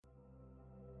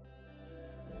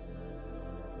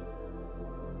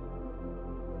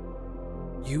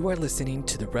You are listening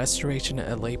to the Restoration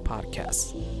LA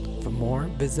podcast. For more,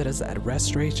 visit us at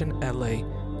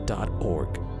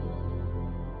restorationla.org.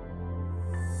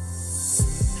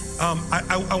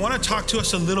 I want to talk to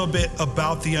us a little bit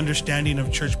about the understanding of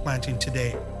church planting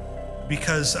today,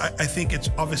 because I think it's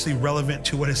obviously relevant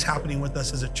to what is happening with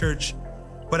us as a church,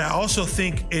 but I also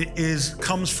think it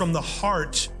comes from the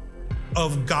heart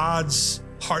of God's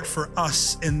heart for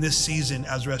us in this season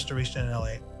as Restoration in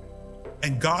LA.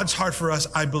 And God's heart for us,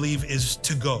 I believe, is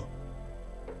to go.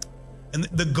 And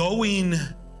the going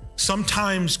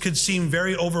sometimes could seem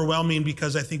very overwhelming,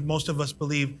 because I think most of us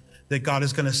believe that God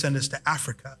is going to send us to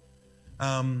Africa.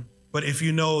 But if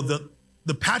you know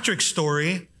the Patrick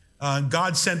story,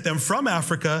 God sent them from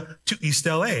Africa to East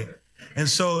LA. And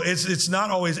so it's not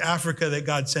always Africa that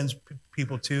God sends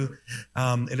people to.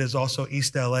 It is also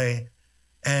East LA.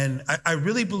 And I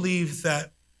really believe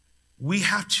that we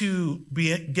have to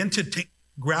begin to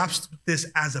grasp this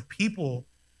as a people,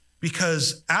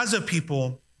 because as a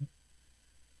people,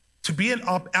 to be an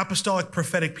apostolic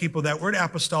prophetic people, that word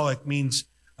apostolic means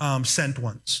sent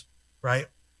ones, right?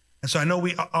 And so I know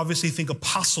we obviously think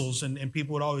apostles, and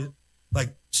people would always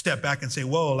like step back and say,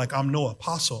 whoa, like I'm no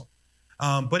apostle.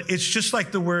 But it's just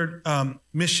like the word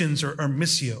missions or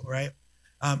missio, right?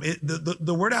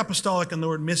 The word apostolic and the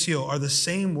word missio are the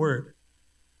same word.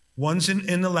 One's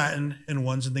in the Latin and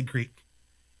one's in the Greek.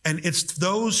 And it's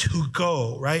those who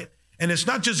go, right? And it's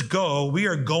not just go, we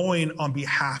are going on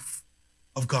behalf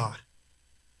of God.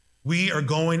 We are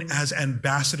going as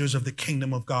ambassadors of the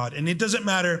kingdom of God. And it doesn't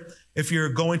matter if you're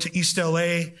going to East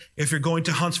LA, if you're going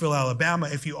to Huntsville, Alabama,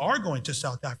 if you are going to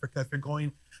South Africa, if you're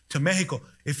going to Mexico,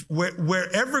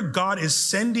 wherever God is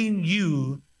sending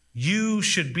you, you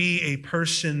should be a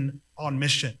person on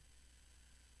mission.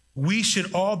 We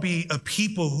should all be a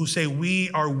people who say we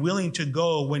are willing to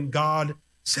go when God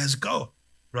says go,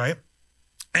 right?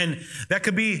 And that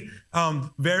could be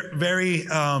very, very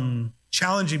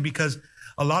challenging, because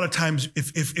a lot of times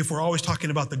if we're always talking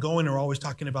about the going, or always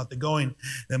talking about the going,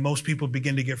 then most people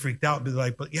begin to get freaked out, be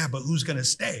like, but who's going to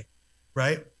stay,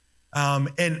 right?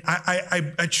 And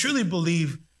I truly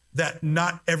believe that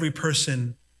not every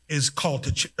person is called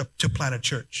to plant a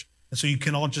church. And so you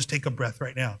can all just take a breath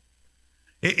right now.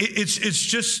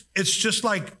 It's just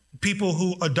like people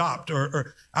who adopt,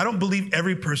 or I don't believe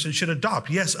every person should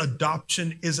adopt. Yes,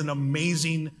 adoption is an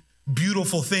amazing,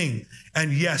 beautiful thing.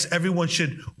 And yes, everyone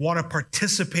should want to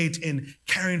participate in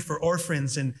caring for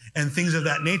orphans and things of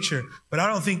that nature. But I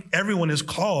don't think everyone is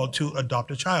called to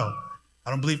adopt a child. I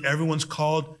don't believe everyone's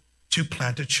called to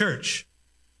plant a church.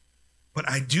 But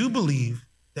I do believe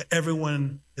that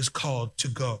everyone is called to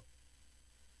go.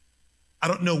 I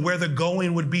don't know where the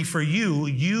going would be for you.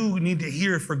 You need to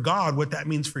hear for God what that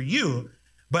means for you.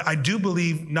 But I do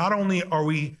believe not only are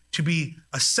we to be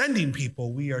ascending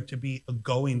people, we are to be a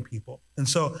going people. And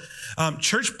so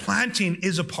church planting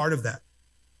is a part of that.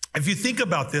 If you think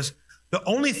about this, the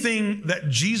only thing that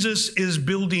Jesus is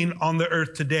building on the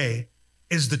earth today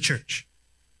is the church.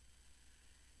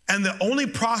 And the only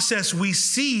process we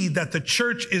see that the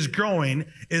church is growing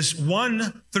is,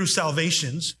 one, through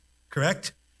salvations,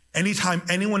 correct? Anytime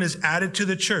anyone is added to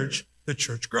the church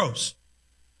grows.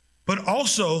 But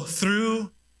also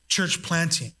through church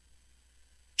planting.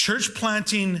 Church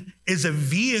planting is a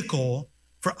vehicle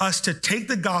for us to take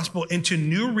the gospel into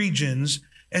new regions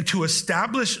and to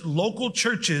establish local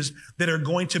churches that are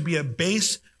going to be a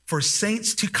base for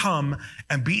saints to come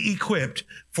and be equipped,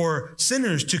 for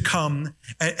sinners to come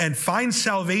and find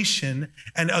salvation.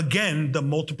 And again, the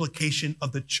multiplication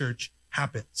of the church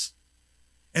happens.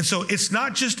 And so it's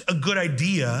not just a good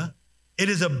idea. It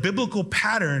is a biblical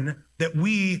pattern that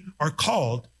we are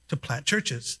called to plant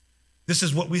churches. This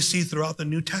is what we see throughout the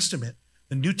New Testament.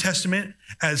 The New Testament,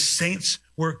 as saints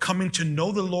were coming to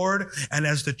know the Lord, and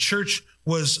as the church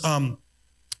was, I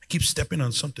keep stepping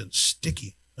on something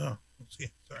sticky. Oh, let's see,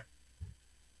 sorry.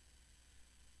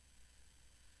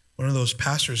 One of those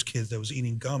pastor's kids that was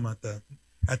eating gum at the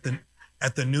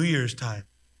New Year's time.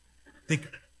 I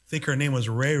think her name was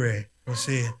Ray Ray. We'll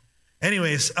see.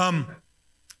 Anyways,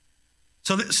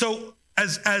 so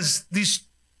as the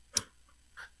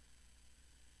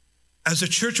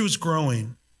church was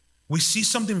growing, we see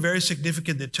something very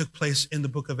significant that took place in the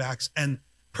book of Acts, and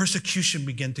persecution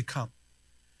began to come.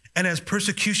 And as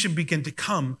persecution began to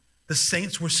come, the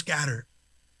saints were scattered.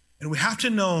 And we have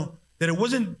to know that it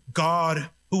wasn't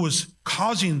God who was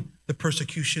causing the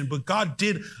persecution, but God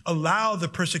did allow the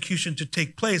persecution to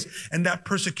take place. And that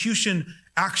persecution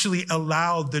actually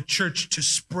allowed the church to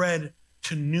spread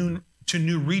to new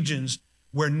regions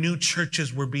where new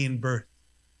churches were being birthed.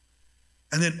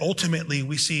 And then ultimately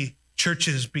we see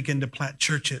churches begin to plant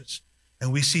churches.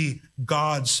 And we see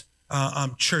God's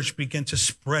church begin to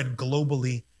spread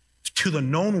globally to the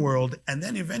known world and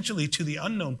then eventually to the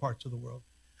unknown parts of the world.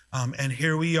 And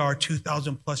here we are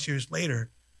 2,000 plus years later,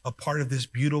 a part of this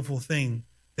beautiful thing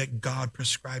that God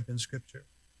prescribed in Scripture.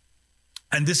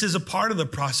 And this is a part of the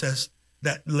process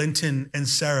that Linton and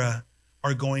Sarah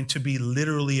are going to be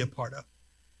literally a part of.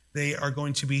 They are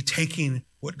going to be taking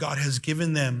what God has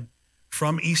given them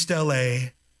from East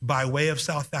LA by way of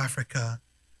South Africa,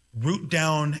 root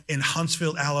down in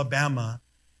Huntsville, Alabama,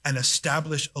 and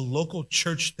establish a local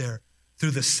church there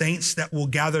through the saints that will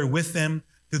gather with them,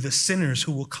 through the sinners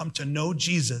who will come to know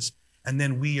Jesus. And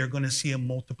then we are going to see a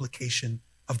multiplication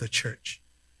of the church.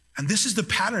 And this is the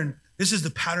pattern. This is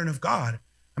the pattern of God.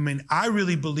 I mean, I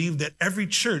really believe that every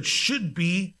church should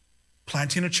be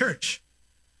planting a church.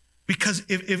 Because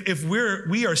if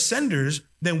we are senders,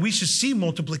 then we should see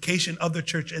multiplication of the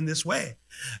church in this way.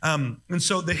 And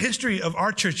so the history of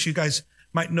our church, you guys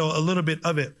might know a little bit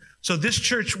of it. So this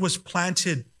church was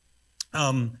planted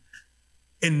in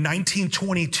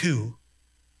 1922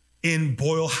 in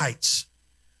Boyle Heights.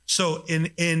 So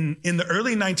in the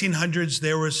early 1900s,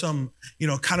 there were some,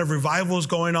 kind of revivals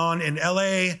going on in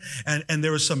LA, and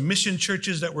there were some mission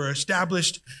churches that were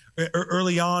established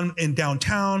early on in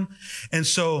downtown. And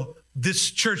so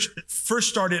this church first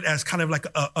started as kind of like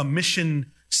a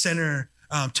mission center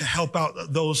to help out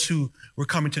those who were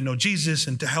coming to know Jesus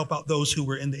and to help out those who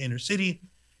were in the inner city.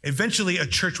 Eventually, a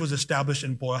church was established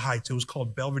in Boyle Heights. It was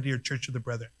called Belvedere Church of the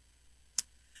Brethren.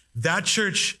 That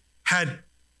church had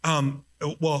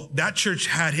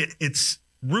its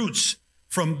roots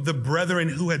from the brethren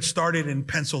who had started in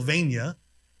Pennsylvania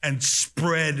and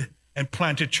spread and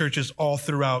planted churches all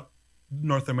throughout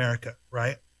North America,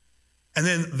 right? And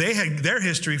then they had their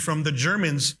history from the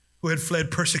Germans who had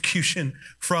fled persecution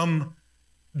from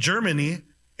Germany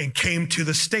and came to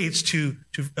the States to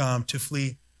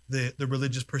flee the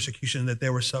religious persecution that they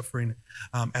were suffering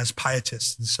as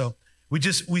pietists. And so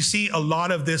we see a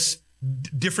lot of this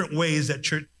different ways that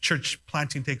church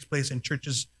planting takes place and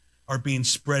churches are being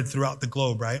spread throughout the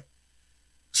globe, right?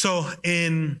 So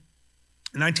in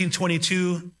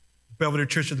 1922, Belvedere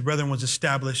Church of the Brethren was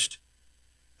established.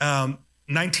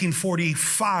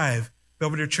 1945,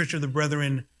 Belvedere Church of the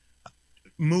Brethren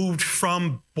moved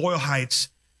from Boyle Heights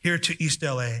here to East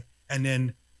LA, and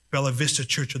then Bella Vista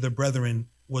Church of the Brethren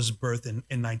was birthed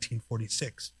in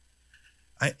 1946.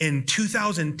 In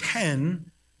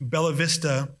 2010, Bella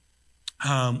Vista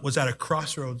was at a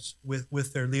crossroads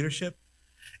with their leadership,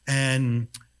 and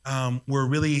we're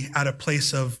really at a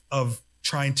place of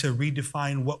trying to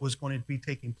redefine what was going to be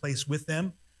taking place with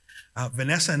them.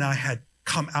 Vanessa and I had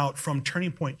come out from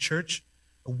Turning Point Church.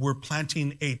 We're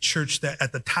planting a church that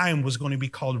at the time was going to be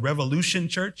called Revolution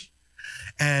Church.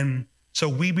 And so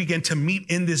we began to meet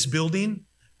in this building.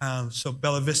 So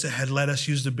Bella Vista had let us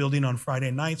use the building on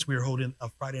Friday nights. We were holding a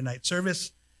Friday night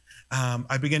service.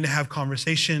 I began to have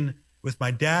conversation with my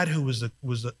dad, who was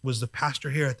the pastor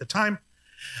here at the time.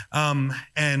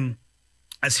 And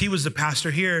as he was the pastor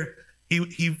here,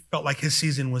 he felt like his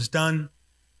season was done,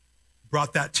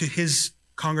 brought that to his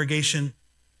congregation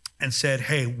and said,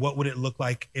 hey, what would it look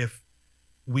like if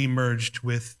we merged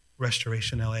with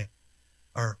Restoration LA,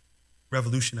 or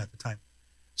Revolution at the time?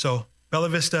 So Bella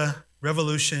Vista,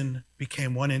 Revolution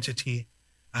became one entity.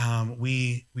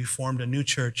 We formed a new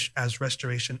church as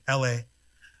Restoration LA,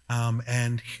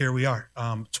 and here we are,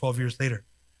 12 years later.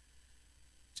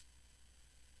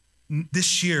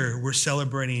 This year, we're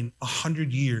celebrating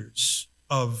 100 years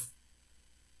as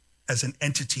an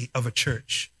entity of a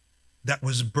church that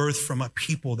was birthed from a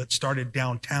people that started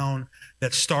downtown,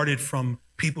 that started from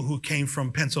people who came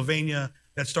from Pennsylvania,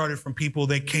 that started from people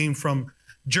that came from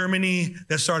Germany,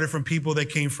 that started from people that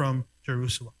came from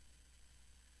Jerusalem.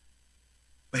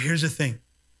 But here's the thing.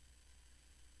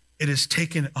 It has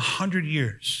taken 100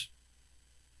 years.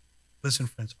 Listen,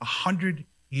 friends, 100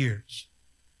 years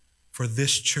for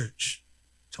this church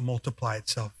to multiply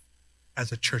itself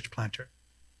as a church planter.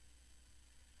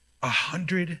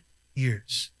 100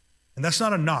 years. And that's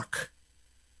not a knock,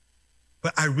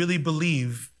 but I really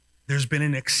believe there's been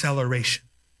an acceleration.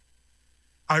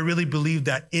 I really believe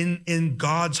that in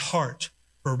God's heart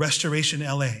for Restoration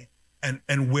LA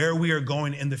and where we are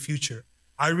going in the future,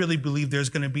 I really believe there's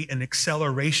going to be an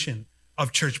acceleration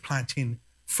of church planting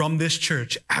from this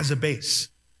church as a base.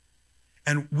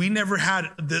 And we never had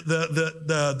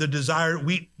the desire.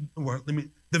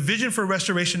 The vision for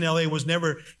Restoration LA was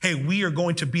never, hey, we are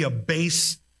going to be a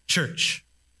base church.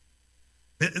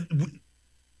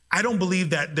 I don't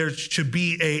believe that there should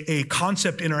be a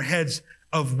concept in our heads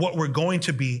of what we're going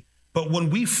to be. But when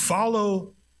we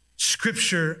follow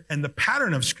Scripture and the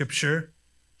pattern of Scripture,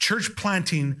 church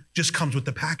planting just comes with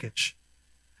the package.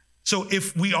 So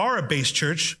if we are a base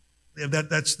church,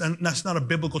 that's not a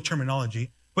biblical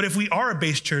terminology, but if we are a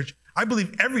base church, I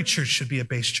believe every church should be a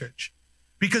base church,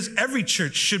 because every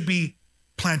church should be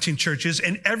planting churches,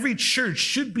 and every church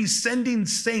should be sending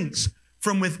saints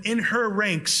from within her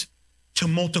ranks to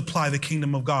multiply the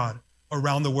kingdom of God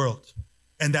around the world.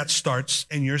 And that starts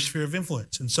in your sphere of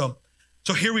influence. And so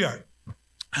here we are.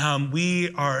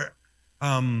 We are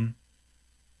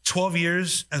 12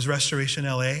 years as Restoration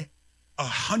LA,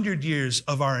 100 years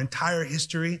of our entire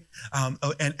history,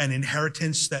 and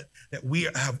inheritance that we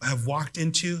have walked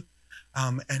into.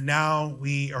 And now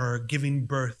we are giving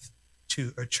birth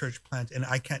to a church plant. And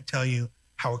I can't tell you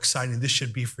how exciting this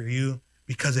should be for you,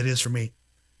 because it is for me.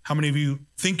 How many of you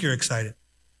think you're excited?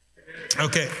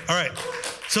 Okay, all right.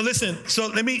 So listen, so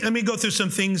let me go through some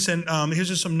things, and here's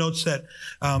just some notes that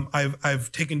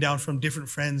I've taken down from different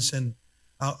friends and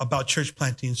about church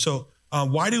planting. So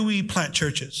why do we plant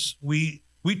churches? We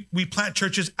plant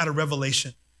churches out of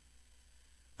revelation,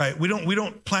 right? We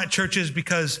don't plant churches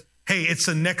because, hey, it's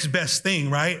the next best thing,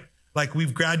 right? Like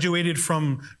we've graduated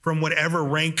from whatever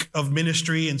rank of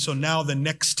ministry, and so now the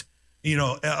next,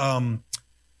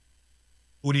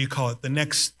 what do you call it? The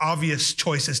next obvious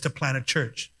choice is to plant a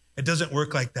church. It doesn't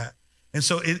work like that. And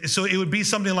so it would be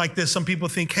something like this. Some people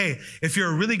think, hey, if you're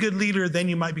a really good leader, then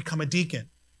you might become a deacon.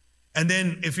 And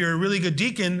then if you're a really good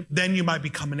deacon, then you might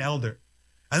become an elder.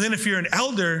 And then if you're an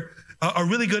elder, a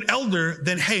really good elder,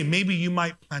 then, hey, maybe you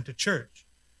might plant a church.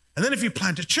 And then if you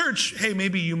plant a church, hey,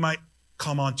 maybe you might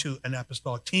come onto an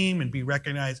apostolic team and be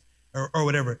recognized or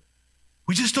whatever.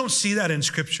 We just don't see that in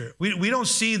scripture. We don't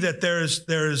see that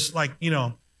there's like,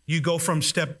 you go from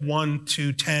step 1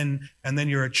 to 10 and then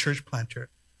you're a church planter.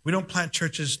 We don't plant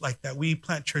churches like that. We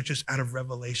plant churches out of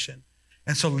revelation.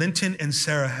 And so Linton and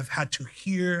Sarah have had to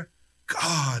hear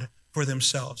God for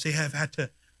themselves. They have had to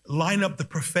line up the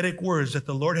prophetic words that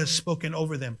the Lord has spoken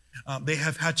over them. They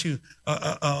have had to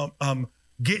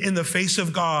get in the face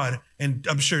of God, and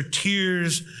I'm sure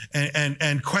tears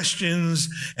and questions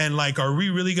and like, are we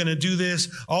really going to do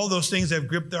this? All those things have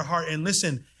gripped their heart. And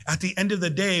listen, at the end of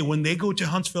the day, when they go to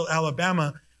Huntsville,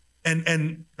 Alabama,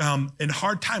 and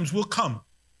hard times will come,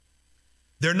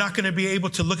 they're not going to be able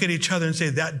to look at each other and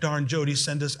say, that darn Jody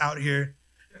sent us out here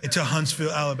to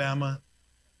Huntsville, Alabama.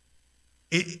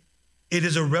 It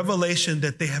is a revelation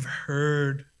that they have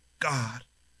heard God.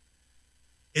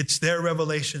 It's their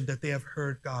revelation that they have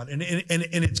heard God. And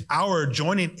it's our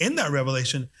joining in that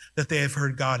revelation that they have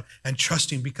heard God and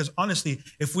trusting. Because honestly,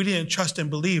 if we didn't trust and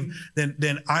believe,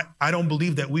 then I don't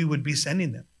believe that we would be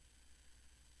sending them.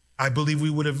 I believe we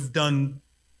would have done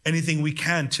anything we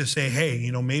can to say,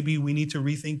 hey, maybe we need to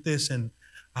rethink this. And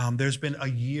there's been a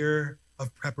year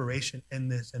of preparation in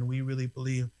this, and we really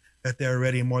believe that they're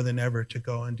ready more than ever to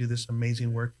go and do this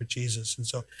amazing work for Jesus. And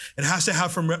so it has to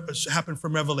happen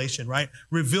from revelation, right?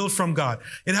 Revealed from God.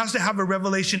 It has to have a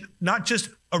revelation, not just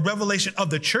a revelation of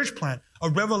the church plant, a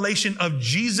revelation of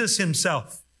Jesus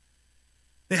himself.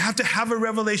 They have to have a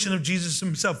revelation of Jesus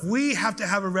himself. We have to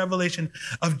have a revelation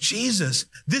of Jesus.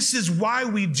 This is why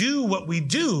we do what we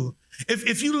do.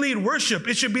 If you lead worship,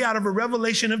 it should be out of a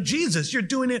revelation of Jesus. You're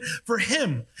doing it for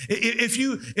him. If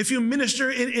you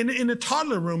minister in a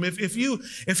toddler room, if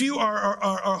you are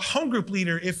a home group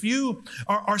leader, if you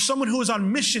are someone who is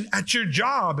on mission at your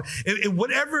job,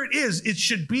 whatever it is, it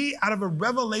should be out of a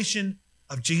revelation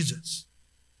of Jesus,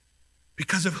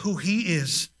 because of who he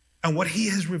is and what he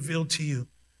has revealed to you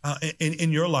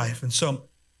in your life. And so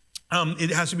it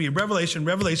has to be a revelation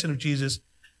of Jesus.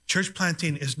 Church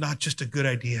planting is not just a good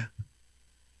idea.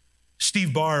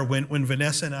 Steve Barr, when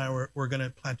Vanessa and I were going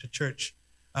to plant a church,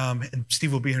 and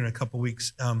Steve will be here in a couple of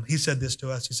weeks, he said this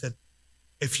to us. He said,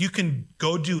 if you can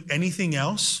go do anything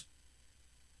else,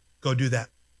 go do that.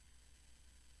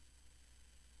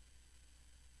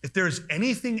 If there's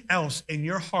anything else in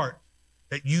your heart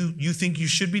that you think you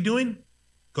should be doing,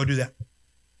 go do that.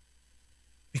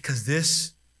 Because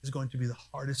this is going to be the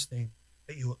hardest thing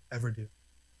that you will ever do.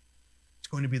 It's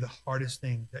going to be the hardest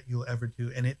thing that you'll ever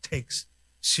do. And it takes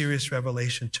serious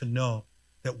revelation to know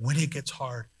that when it gets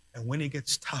hard and when it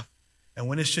gets tough and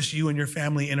when it's just you and your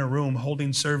family in a room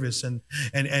holding service and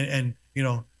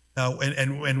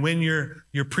when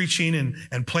you're preaching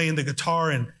and playing the guitar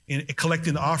and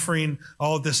collecting the offering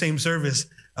all at the same service,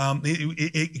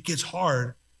 it gets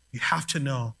hard. You have to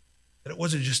know that it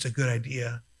wasn't just a good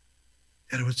idea,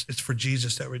 that it's for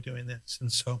Jesus that we're doing this.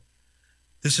 And so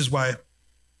this is why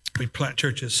we plant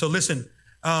churches. So listen,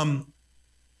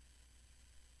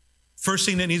 first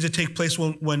thing that needs to take place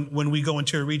when we go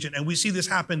into a region, and we see this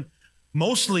happen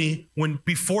mostly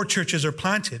before churches are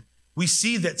planted, we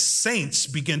see that saints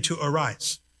begin to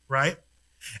arise, right?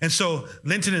 And so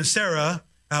Linton and Sarah,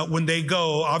 when they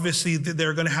go, obviously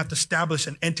they're going to have to establish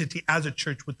an entity as a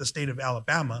church with the state of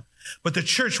Alabama. But the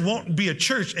church won't be a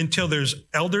church until there's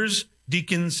elders,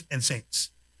 deacons, and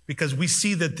saints, because we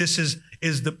see that this is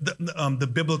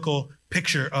the biblical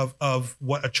picture of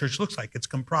what a church looks like. It's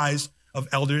comprised of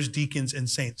elders, deacons, and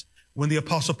saints. When the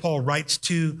Apostle Paul writes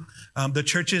to the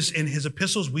churches in his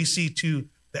epistles, we see to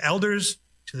the elders,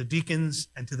 to the deacons,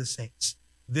 and to the saints.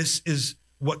 This is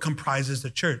what comprises the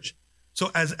church. So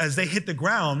as they hit the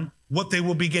ground, what they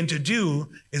will begin to do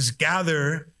is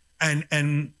gather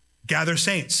and gather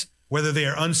saints, whether they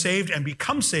are unsaved and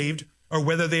become saved, or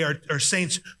whether they are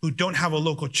saints who don't have a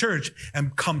local church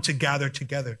and come to gather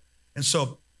together. And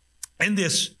so in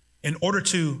this, in order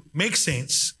to make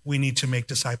saints, we need to make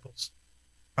disciples,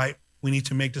 right? We need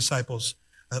to make disciples.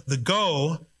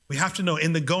 We have to know,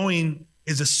 in the going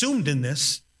is assumed in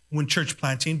this when church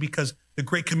planting, because the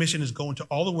Great Commission is go into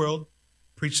all the world,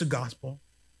 preach the gospel,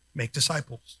 make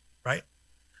disciples, right?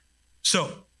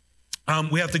 So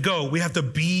we have to go. We have to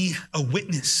be a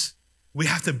witness. We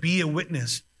have to be a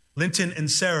witness. Linton and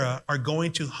Sarah are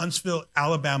going to Huntsville,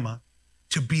 Alabama,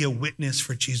 to be a witness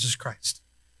for Jesus Christ.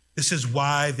 This is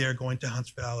why they're going to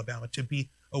Huntsville, Alabama, to be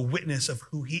a witness of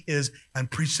who he is and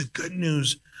preach the good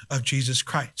news of Jesus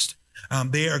Christ.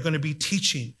 They are going to be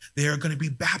teaching. They are going to be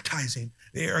baptizing.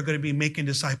 They are going to be making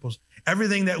disciples.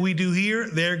 Everything that we do here,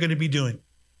 they're going to be doing.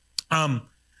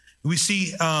 We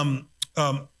see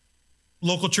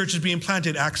local churches being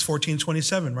planted, Acts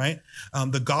 14:27, right?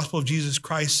 The gospel of Jesus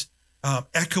Christ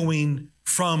echoing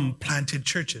from planted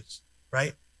churches,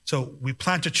 right? So we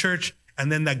plant a church,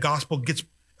 and then that gospel gets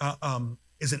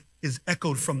is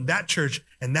echoed from that church,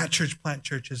 and that church plant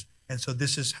churches. And so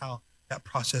this is how that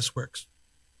process works.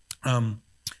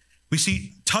 We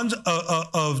see tons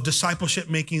of discipleship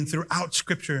making throughout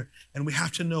Scripture, and we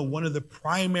have to know one of the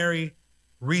primary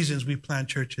reasons we plant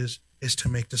churches is to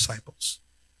make disciples.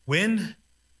 When?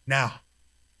 Now.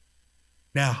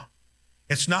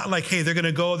 It's not like, hey, they're going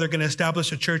to go, they're going to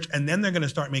establish a church, and then they're going to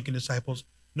start making disciples.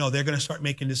 No, they're going to start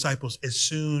making disciples as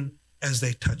soon as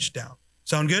they touch down.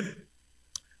 Sound good?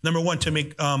 Number one, to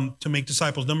make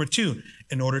disciples. Number two,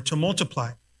 in order to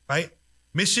multiply, right?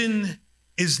 Mission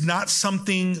is not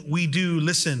something we do,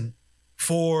 listen,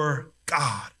 for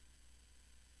God.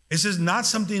 This is not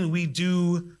something we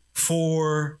do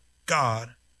for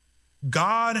God.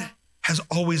 God has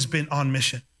always been on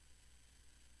mission.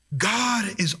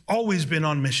 God has always been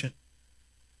on mission.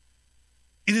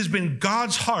 It has been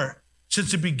God's heart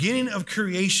since the beginning of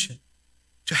creation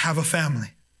to have a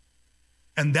family.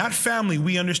 And that family,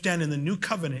 we understand in the new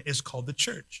covenant, is called the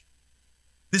church.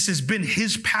 This has been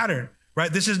his pattern,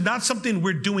 right? This is not something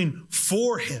we're doing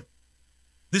for him.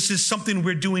 This is something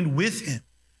we're doing with him,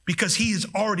 because he has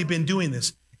already been doing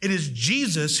this. It is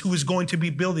Jesus who is going to be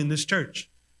building this church.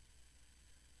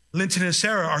 Linton and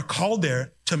Sarah are called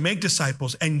there to make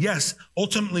disciples, and yes,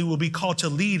 ultimately will be called to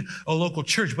lead a local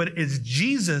church, but it's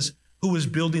Jesus who is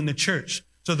building the church.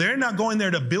 So they're not going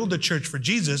there to build a church for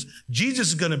Jesus. Jesus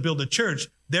is going to build a church.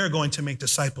 They're going to make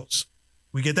disciples.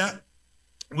 We get that?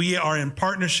 We are in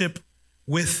partnership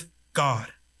with God.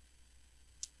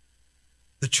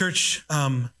 The church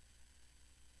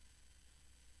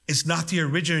is not the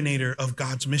originator of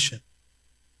God's mission.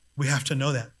 We have to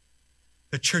know that.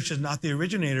 The church is not the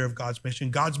originator of God's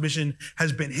mission. God's mission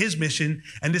has been his mission,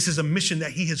 and this is a mission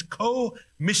that he has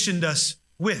co-missioned us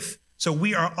with. So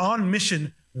we are on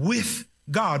mission with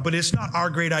God, but it's not our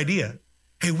great idea.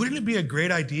 Hey, wouldn't it be a great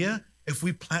idea if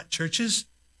we plant churches?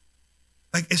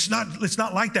 Like, it's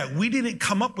not like that. We didn't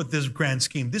come up with this grand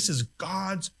scheme. This is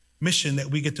God's mission that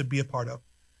we get to be a part of.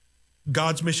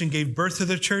 God's mission gave birth to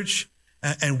the church,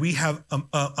 and we have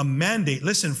a mandate,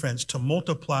 listen, friends, to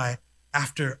multiply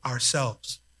after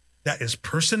ourselves. That is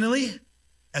personally,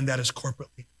 and that is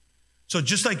corporately. So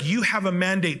just like you have a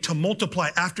mandate to multiply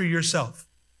after yourself,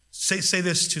 say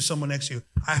this to someone next to you: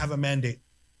 I have a mandate.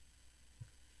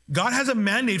 God has a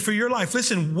mandate for your life.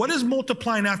 Listen, what does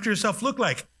multiplying after yourself look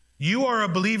like? You are a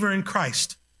believer in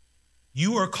Christ.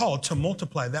 You are called to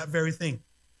multiply that very thing.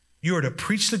 You are to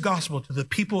preach the gospel to the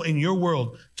people in your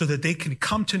world so that they can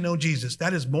come to know Jesus.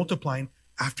 That is multiplying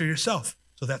after yourself.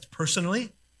 So that's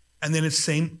personally, and then it's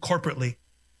same corporately.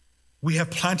 We have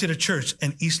planted a church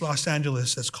in East Los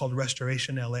Angeles that's called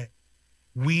Restoration LA.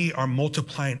 We are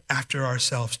multiplying after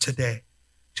ourselves today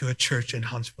to a church in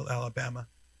Huntsville, Alabama.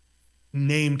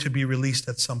 Name to be released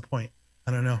at some point.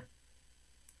 I don't know.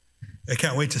 I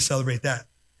can't wait to celebrate that.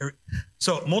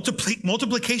 So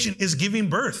multiplication is giving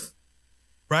birth,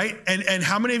 right? And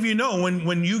how many of you know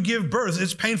when you give birth,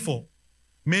 it's painful?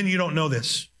 Men, you don't know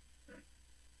this.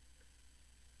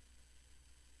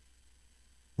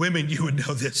 Women, you would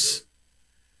know this.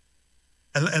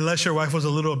 Unless your wife was a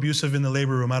little abusive in the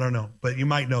labor room, I don't know, but you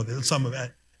might know this, some of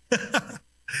that.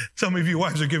 Some of you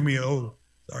wives are giving me, oh,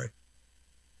 sorry.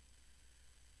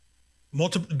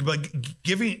 But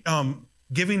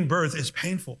giving birth is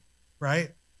painful,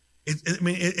 right?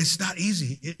 It's not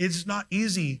easy. It's not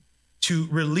easy to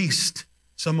release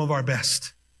some of our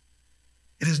best.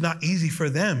 It is not easy for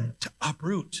them to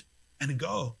uproot and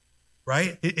go,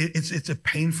 right? It's a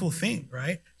painful thing,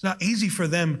 right? It's not easy for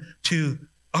them to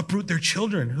uproot their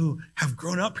children who have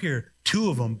grown up here, 2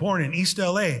 of them born in East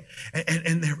LA,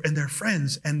 and their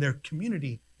friends and their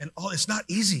community and all. It's not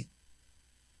easy,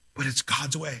 but it's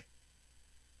God's way.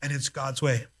 And it's God's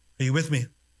way. Are you with me?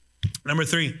 Number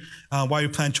 3, why we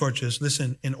plant churches.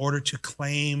 Listen, in order to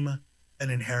claim an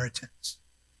inheritance.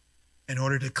 In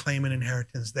order to claim an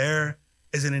inheritance. There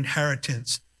is an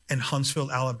inheritance in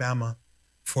Huntsville, Alabama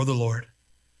for the Lord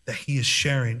that he is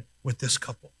sharing with this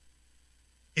couple.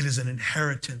 It is an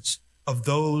inheritance of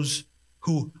those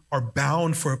who are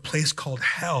bound for a place called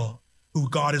hell, who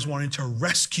God is wanting to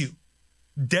rescue.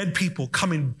 Dead people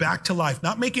coming back to life,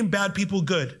 not making bad people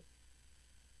good.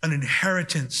 An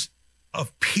inheritance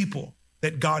of people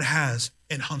that God has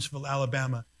in Huntsville,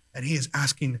 Alabama. And he is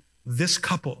asking this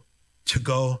couple to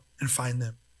go and find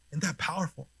them. Isn't that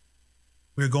powerful?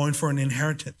 We're going for an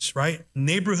inheritance, right?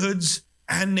 Neighborhoods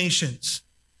and nations.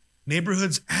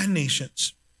 Neighborhoods and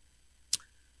nations,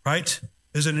 right?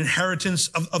 There's an inheritance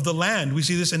of the land. We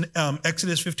see this in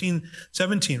Exodus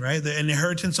 15:17, right? The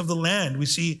inheritance of the land. We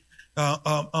see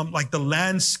like the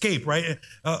landscape, right?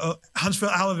 Huntsville,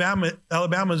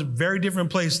 Alabama is a very different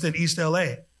place than East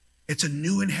LA. It's a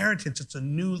new inheritance. It's a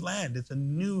new land. It's a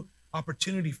new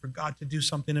opportunity for God to do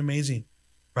something amazing,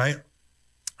 right?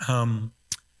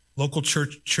 Local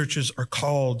churches are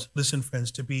called, listen,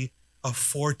 friends, to be a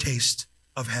foretaste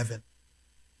of heaven.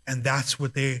 And that's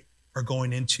what they are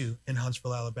going into in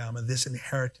Huntsville, Alabama, this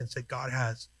inheritance that God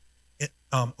has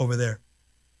over there.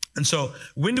 And so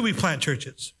when do we plant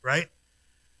churches, right?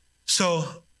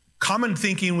 So common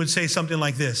thinking would say something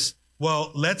like this.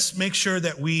 Well, let's make sure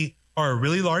that we are a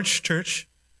really large church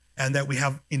and that we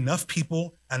have enough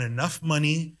people and enough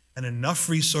money and enough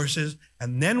resources.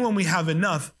 And then when we have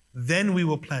enough, then we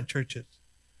will plant churches.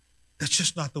 That's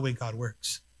just not the way God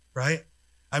works, right?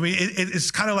 I mean,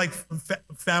 it's kind of like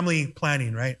family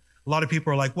planning, right? A lot of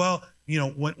people are like, well, you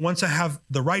know, once I have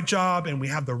the right job and we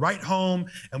have the right home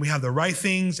and we have the right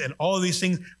things and all of these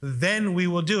things, then we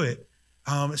will do it.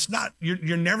 It's not,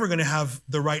 you're never going to have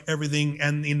the right everything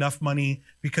and enough money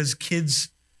because kids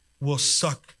will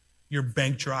suck your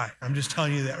bank dry. I'm just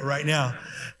telling you that right now,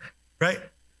 right?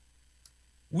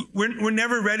 We're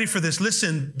never ready for this.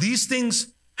 Listen, these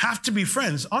things have to be,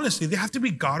 friends, honestly, they have to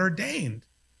be God ordained.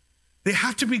 They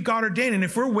have to be God ordained. And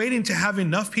if we're waiting to have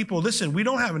enough people, listen, we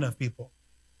don't have enough people.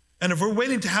 And if we're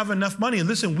waiting to have enough money,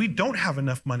 listen, we don't have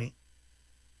enough money.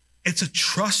 It's a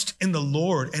trust in the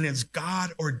Lord and it's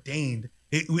God ordained.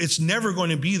 It's never going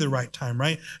to be the right time,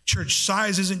 right? Church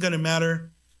size isn't going to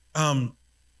matter.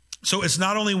 So it's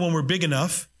not only when we're big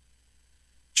enough.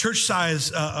 Church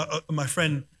size, my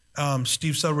friend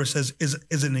Steve Silver says,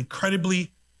 is an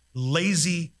incredibly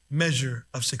lazy measure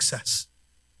of success.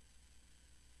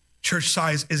 Church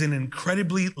size is an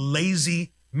incredibly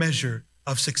lazy measure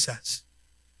of success.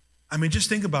 I mean, just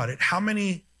think about it. How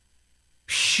many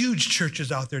huge churches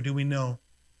out there do we know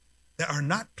that are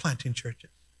not planting churches,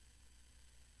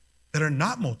 that are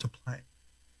not multiplying?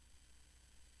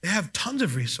 They have tons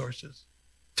of resources,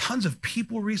 tons of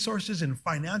people resources and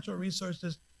financial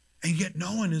resources, and yet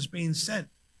no one is being sent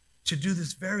to do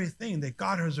this very thing that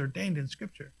God has ordained in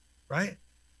Scripture, right?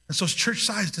 And so church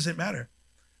size doesn't matter.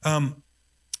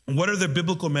 What are the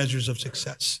biblical measures of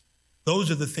success? Those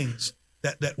are the things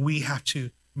that we have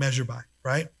to measure by,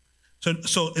 right?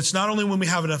 So it's not only when we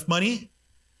have enough money,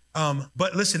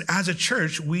 but listen, as a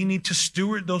church, we need to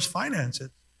steward those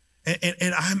finances.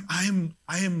 And I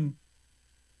am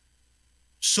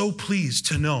so pleased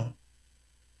to know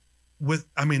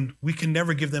we can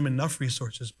never give them enough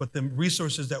resources, but the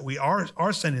resources that we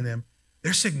are sending them,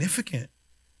 they're significant.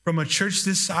 From a church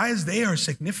this size, they are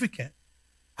significant.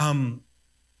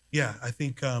 I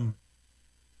think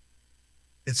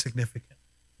it's significant.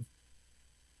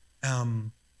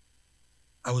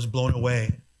 I was blown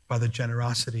away by the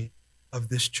generosity of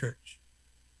this church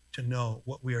to know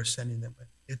what we are sending them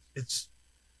with. It's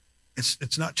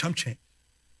not chump change.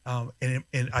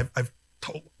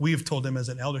 We have told them as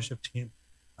an eldership team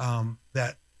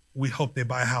that we hope they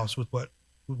buy a house with what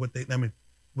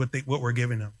we're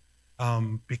giving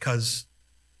them, because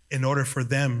in order for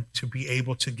them to be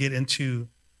able to get into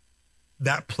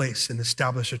that place and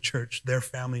establish a church, their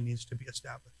family needs to be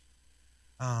established.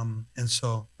 And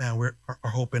so, man,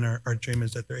 our hope and our dream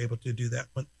is that they're able to do that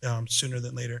sooner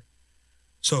than later.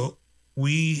 So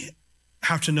we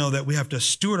have to know that we have to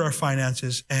steward our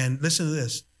finances, and listen to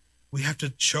this, we have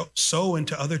to sow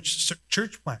into other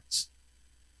church plants.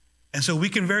 And so we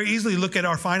can very easily look at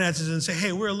our finances and say,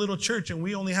 hey, we're a little church and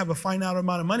we only have a finite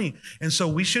amount of money, and so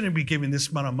we shouldn't be giving this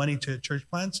amount of money to church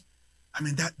plants. I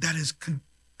mean, that is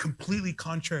completely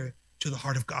contrary to the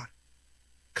heart of God.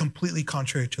 Completely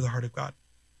contrary to the heart of God.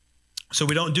 So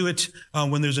we don't do it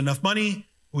when there's enough money.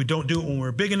 We don't do it when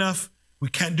we're big enough. We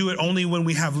can't do it only when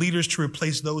we have leaders to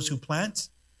replace those who plant,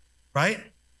 right?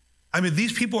 I mean,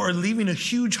 these people are leaving a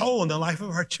huge hole in the life of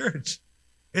our church.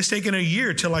 It's taken a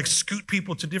year to like scoot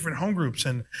people to different home groups.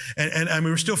 And I mean,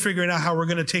 we're still figuring out how we're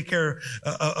going to take care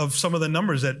of some of the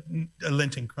numbers that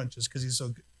Linton crunches because he's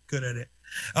so good at it.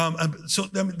 So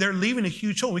I mean, they're leaving a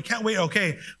huge hole. We can't wait.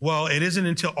 Okay, well, it isn't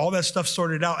until all that stuff's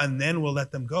sorted out and then we'll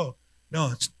let them go.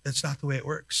 No, it's not the way it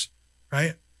works,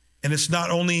 right? And it's not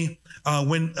only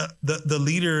when the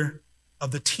leader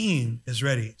of the team is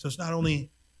ready. So it's not only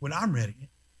when I'm ready.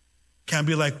 Can't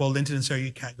be like, well, Linton and Sarah,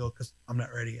 you can't go because I'm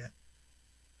not ready yet,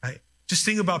 right? Just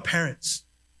think about parents.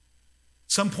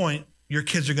 Some point, your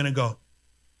kids are going to go.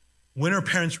 When are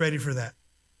parents ready for that?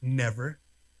 Never.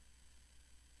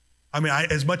 I mean,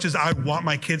 as much as I want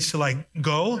my kids to like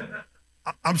go,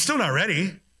 I'm still not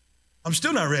ready. I'm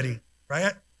still not ready,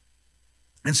 right?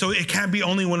 And so it can't be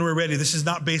only when we're ready. This is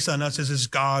not based on us. This is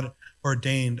God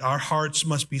ordained. Our hearts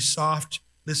must be soft.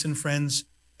 Listen, friends,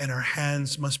 and our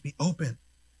hands must be open.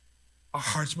 Our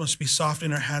hearts must be soft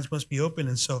and our hands must be open.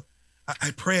 And so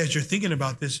I pray as you're thinking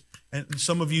about this, and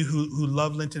some of you who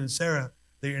love Linton and Sarah,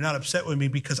 that you're not upset with me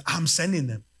because I'm sending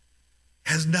them.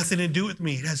 It has nothing to do with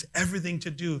me. It has everything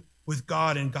to do with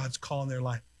God and God's call in their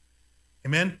life.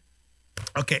 Amen?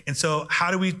 Okay, and so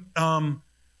how do we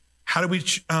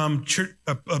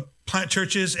plant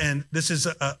churches? And this is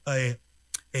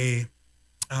a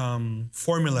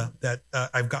formula that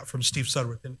I've got from Steve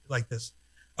Sudworth, and like this.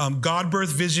 God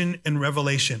birth, vision, and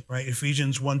revelation, right?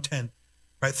 Ephesians 1:10,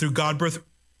 right? Through God birth,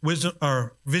 wisdom,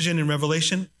 or vision and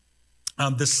revelation,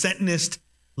 the sentness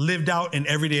lived out in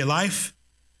everyday life,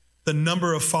 the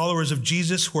number of followers of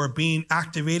Jesus who are being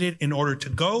activated in order to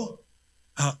go,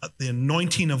 the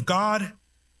anointing of God,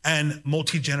 and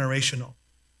multi-generational.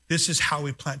 This is how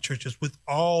we plant churches, with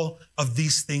all of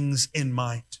these things in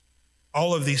mind.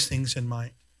 All of these things in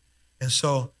mind. And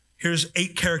so here's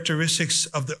 8 characteristics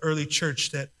of the early church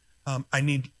that I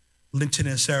need Linton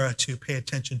and Sarah to pay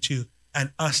attention to,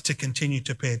 and us to continue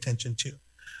to pay attention to.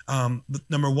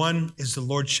 Number 1 is the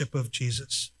lordship of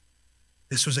Jesus.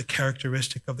 This was a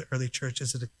characteristic of the early church.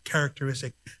 This is a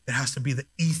characteristic that has to be the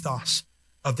ethos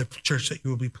of the church that you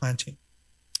will be planting.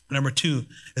 Number 2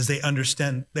 is they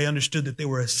understood that they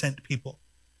were a sent people.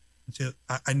 So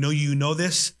I know you know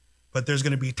this, but there's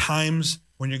going to be times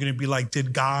when you're going to be like,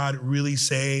 did God really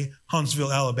say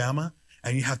Huntsville, Alabama?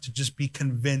 And you have to just be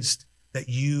convinced that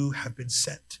you have been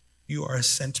sent. You are a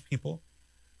sent people.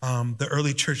 The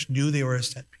early church knew they were a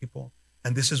sent people.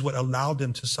 And this is what allowed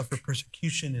them to suffer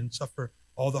persecution and suffer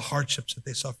all the hardships that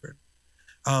they suffered.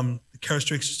 The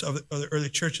characteristics of the early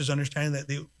church is understanding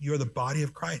that you are the body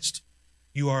of Christ.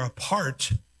 You are a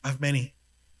part of many.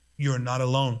 You are not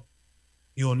alone.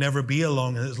 You will never be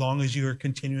alone as long as you are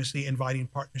continuously inviting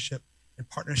partnership, and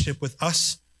partnership with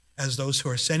us as those who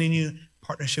are sending you,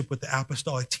 partnership with the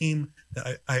apostolic team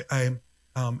that I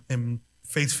am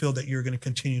faith-filled that you're going to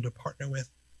continue to partner with,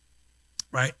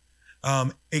 right?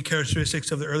 8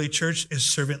 characteristics of the early church is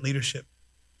servant leadership.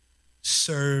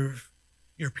 Serve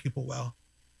your people well.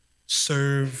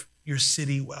 Serve your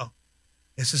city well.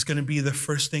 This is going to be the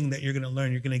first thing that you're going to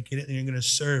learn. You're going to get it and you're going to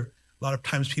serve. A lot of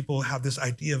times people have this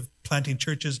idea of planting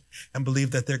churches and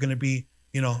believe that they're going to be,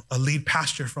 a lead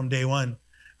pastor from day one.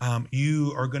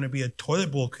 You are going to be a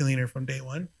toilet bowl cleaner from day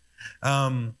one.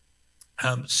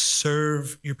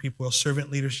 Serve your people. Servant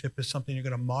leadership is something you're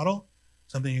going to model,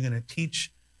 something you're going to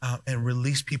teach and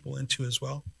release people into as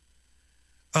well.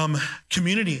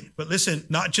 Community, but listen,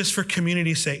 not just for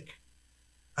community's sake.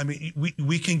 I mean,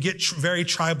 we can get very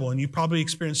tribal, and you probably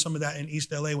experienced some of that in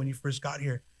East LA when you first got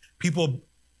here. People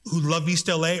who love East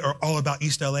LA are all about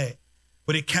East LA,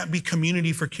 but it can't be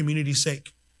community for community's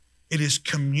sake. It is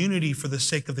community for the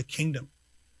sake of the kingdom,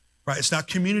 right? It's not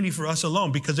community for us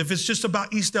alone, because if it's just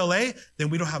about East LA, then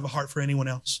we don't have a heart for anyone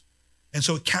else. And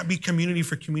so it can't be community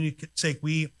for community's sake.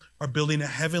 We are building a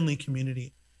heavenly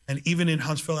community. And even in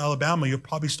Huntsville, Alabama, you'll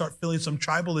probably start feeling some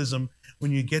tribalism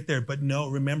when you get there. But no,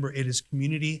 remember, it is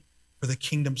community for the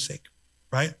kingdom's sake,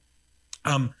 right?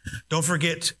 Don't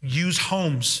forget, use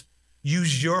homes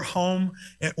Use your home.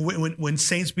 When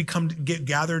saints get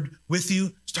gathered with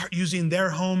you, start using their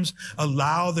homes.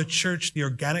 Allow the church, the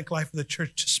organic life of the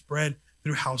church, to spread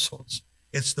through households.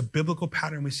 It's the biblical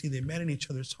pattern we see. They met in each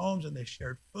other's homes and they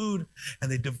shared food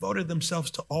and they devoted themselves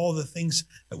to all the things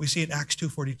that we see in Acts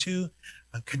 2:42.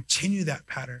 Continue that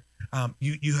pattern.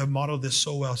 You have modeled this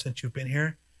so well since you've been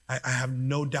here. I have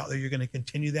no doubt that you're going to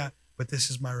continue that, but this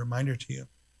is my reminder to you.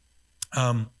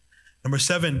 Number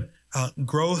 7,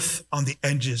 growth on the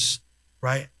edges,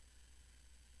 right?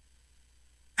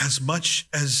 As much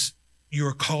as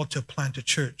you're called to plant a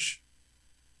church,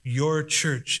 your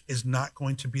church is not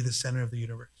going to be the center of the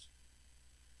universe.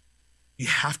 You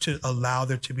have to allow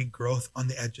there to be growth on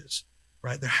the edges,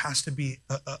 right? There has to be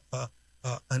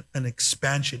an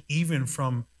expansion, even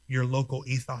from your local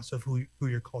ethos of who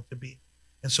you're called to be.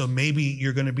 And so maybe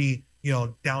you're going to be,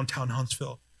 downtown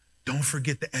Huntsville. Don't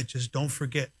forget the edges. Don't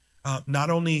forget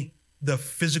not only the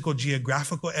physical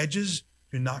geographical edges,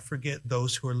 do not forget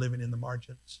those who are living in the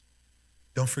margins.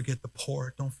 Don't forget the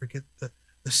poor. Don't forget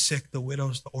the sick, the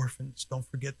widows, the orphans. Don't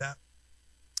forget that.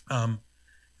 And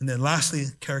then lastly,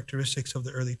 characteristics of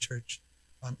the early church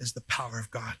is the power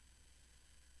of God.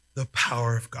 The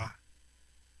power of God.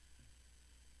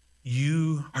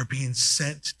 You are being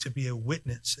sent to be a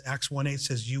witness. Acts 1:8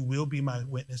 says, you will be my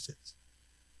witnesses.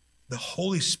 The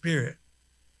Holy Spirit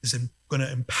is going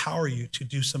to empower you to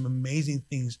do some amazing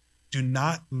things. Do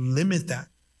not limit that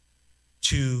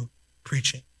to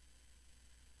preaching.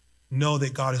 Know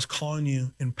that God is calling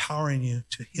you, empowering you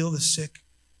to heal the sick,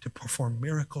 to perform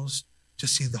miracles, to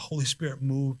see the Holy Spirit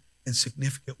move in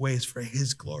significant ways for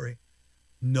his glory.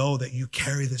 Know that you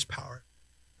carry this power.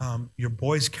 Your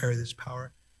boys carry this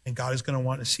power, and God is going to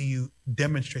want to see you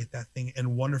demonstrate that thing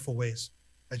in wonderful ways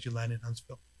as you land in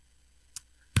Huntsville.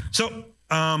 So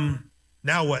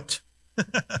now what?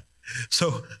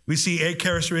 So we see 8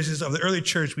 characteristics of the early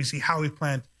church. We see how we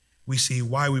plant. We see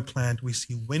why we plant. We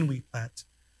see when we plant.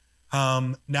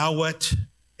 Now what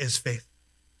is faith?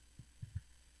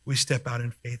 We step out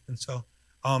in faith. And so,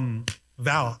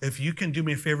 Val, if you can do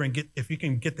me a favor and if you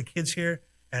can get the kids here,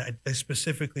 and I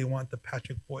specifically want the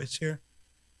Patrick boys here.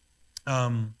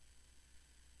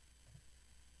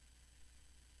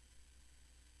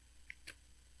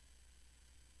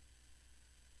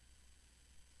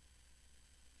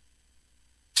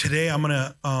 Today, I'm going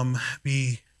to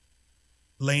be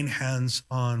laying hands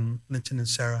on Linton and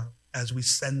Sarah as we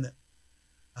send them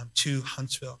to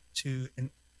Huntsville to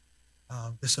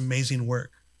this amazing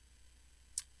work.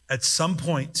 At some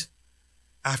point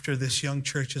after this young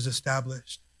church is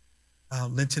established,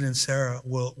 Linton and Sarah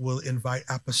will invite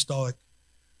apostolic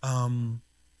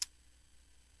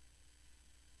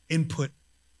input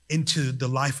into the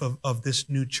life of this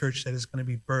new church that is going to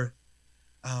be birthed.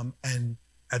 And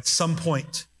at some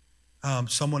point,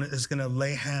 someone is going to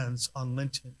lay hands on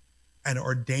Linton and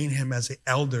ordain him as an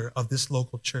elder of this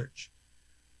local church.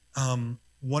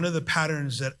 One of the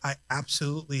patterns that I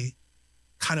absolutely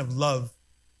kind of love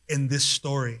in this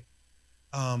story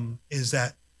is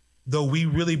that though we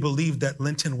really believe that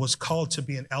Linton was called to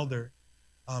be an elder,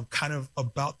 kind of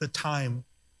about the time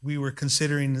we were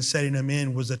considering and setting him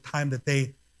in was the time that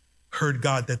they heard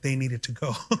God that they needed to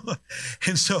go.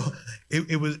 And so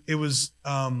it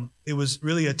was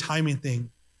really a timing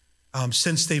thing.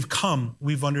 Since they've come,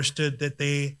 we've understood that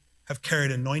they have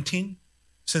carried anointing.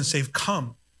 Since they've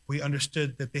come, we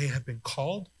understood that they have been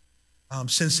called.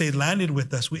 Since they landed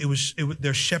with us,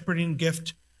 their shepherding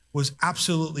gift was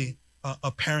absolutely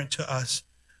apparent to us.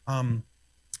 And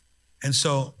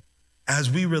so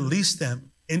as we release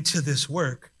them into this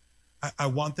work, I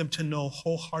want them to know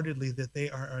wholeheartedly that they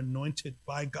are anointed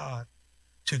by God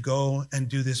to go and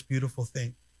do this beautiful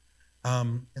thing.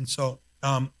 And so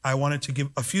I wanted to give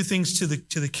a few things to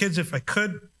the kids if I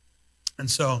could. And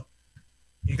so,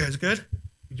 you guys good?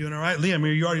 You doing all right? Liam, are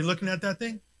you already looking at that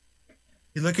thing?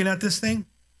 You looking at this thing?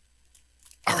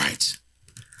 All right.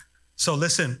 So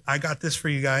listen, I got this for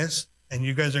you guys, and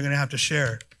you guys are going to have to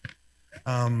share.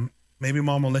 Maybe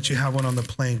Mom will let you have one on the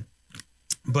plane.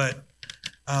 But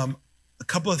a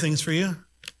couple of things for you.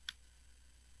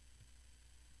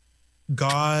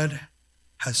 God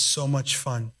has so much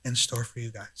fun in store for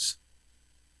you guys.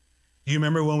 Do you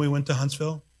remember when we went to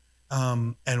Huntsville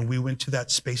and we went to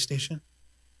that space station?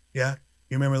 Yeah?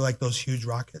 You remember like those huge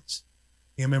rockets?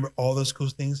 You remember all those cool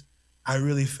things? I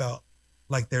really felt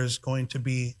like there's going to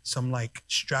be some like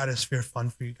stratosphere fun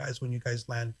for you guys when you guys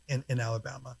land in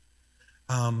Alabama.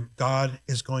 God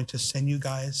is going to send you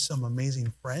guys some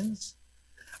amazing friends.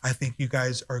 I think you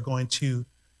guys are going to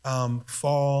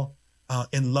fall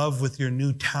in love with your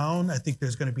new town. I think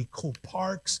there's going to be cool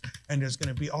parks, and there's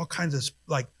going to be all kinds of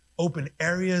like open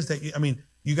areas that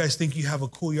you guys think you have a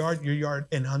cool yard. Your yard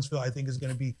in Huntsville, I think, is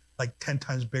going to be like 10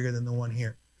 times bigger than the one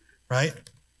here, right?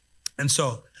 And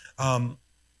so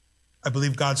I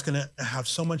believe God's going to have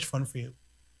so much fun for you.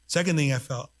 Second thing I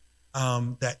felt,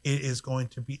 that it is going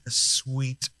to be a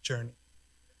sweet journey,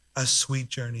 a sweet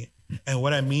journey. And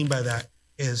what I mean by that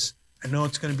is I know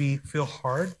it's going to feel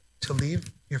hard to leave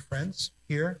your friends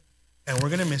here, and we're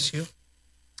going to miss you,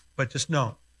 but just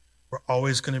know we're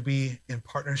always going to be in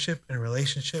partnership and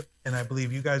relationship. And I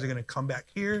believe you guys are going to come back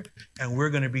here and we're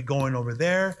going to be going over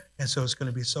there. And so it's going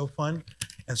to be so fun.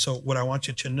 And so what I want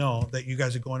you to know, that you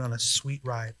guys are going on a sweet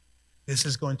ride. This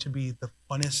is going to be the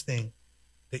funnest thing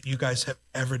that you guys have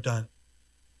ever done.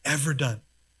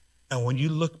 And when you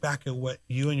look back at what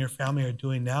you and your family are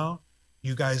doing now,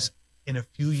 you guys, in a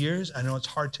few years, I know it's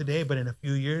hard today, but in a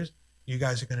few years, you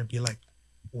guys are going to be like,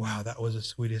 wow, that was the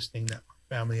sweetest thing that our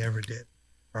family ever did.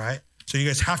 All right. So you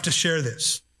guys have to share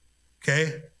this.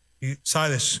 Okay.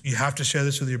 Silas, you have to share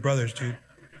this with your brothers, dude.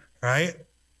 All right.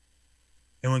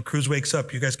 And when Cruz wakes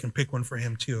up, you guys can pick one for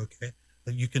him too. Okay.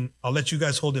 I'll let you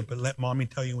guys hold it, but let mommy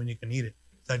tell you when you can eat it.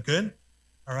 Is that good?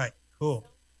 All right. Cool.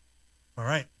 All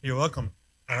right. You're welcome.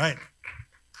 All right.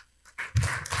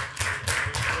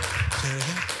 Say it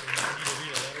again.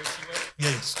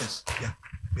 Yes. Yeah.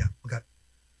 We got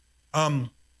it.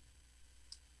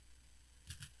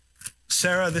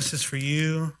 Sarah, this is for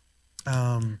you.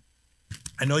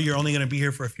 I know you're only going to be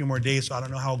here for a few more days, so I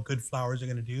don't know how good flowers are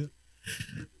going to do.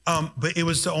 But it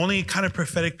was the only kind of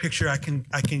prophetic picture I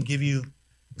can give you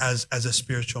as a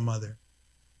spiritual mother.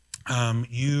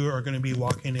 You are going to be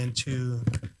walking into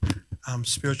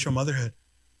spiritual motherhood.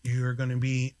 You are going to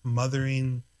be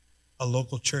mothering a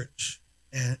local church,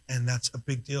 and that's a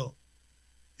big deal.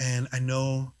 And I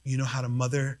know you know how to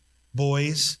mother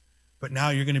boys, but now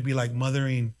you're going to be like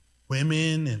mothering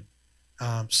women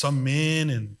and some men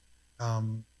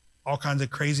and all kinds of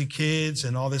crazy kids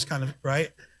and all this kind of,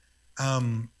 right?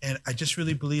 And I just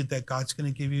really believe that God's going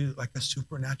to give you like a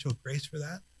supernatural grace for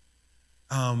that.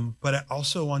 But I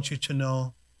also want you to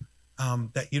know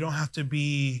that you don't have to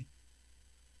be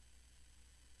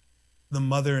the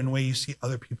mother in the way you see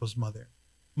other people's mother,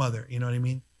 you know what I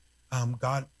mean?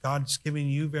 God's giving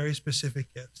you very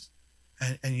specific gifts,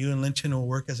 and you and Linton will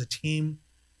work as a team,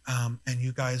 and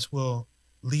you guys will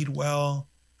lead well,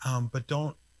 but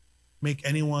don't make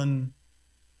anyone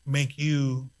make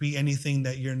you be anything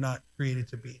that you're not created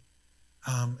to be.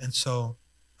 And so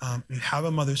you have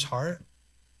a mother's heart,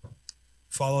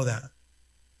 follow that.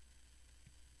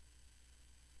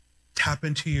 Tap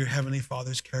into your Heavenly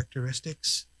Father's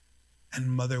characteristics and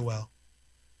mother well,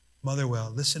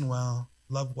 listen well,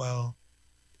 love well,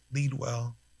 lead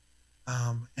well.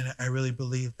 And I really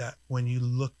believe that when you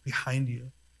look behind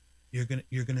you,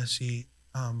 you're gonna see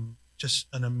just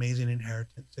an amazing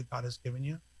inheritance that God has given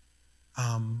you.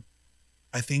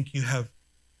 I think you have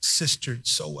sistered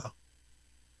so well,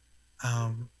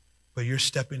 but you're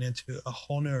stepping into a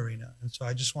whole new arena. And so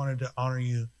I just wanted to honor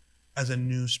you as a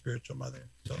new spiritual mother.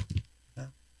 So, yeah.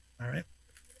 All right.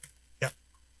 Yeah.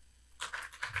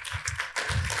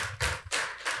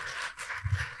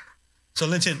 So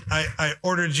Linton, I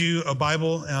ordered you a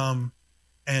Bible,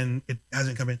 and it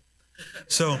hasn't come in.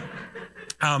 So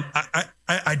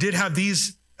I did have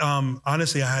these.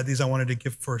 Honestly, I had these I wanted to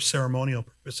give for ceremonial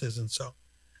purposes. And so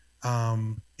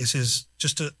this is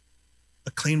just a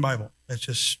clean Bible. It's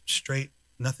just straight,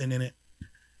 nothing in it.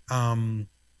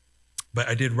 But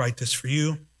I did write this for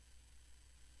you.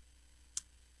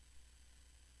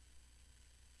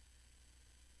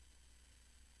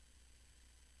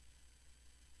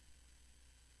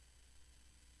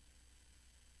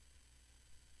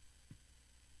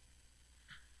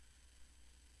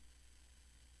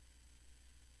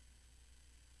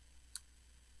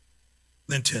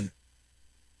 Linton,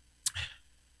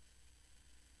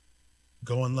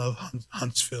 go and love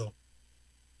Huntsville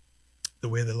the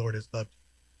way the Lord has loved you.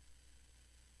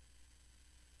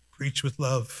 Preach with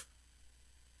love,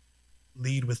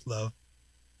 lead with love,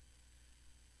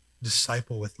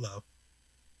 disciple with love,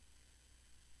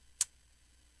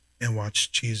 and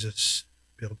watch Jesus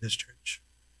build his church.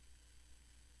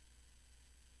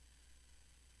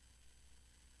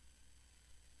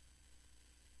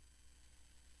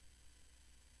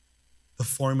 The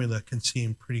formula can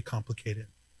seem pretty complicated.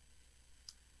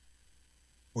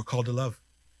 We're called to love.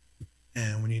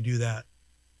 And when you do that,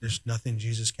 there's nothing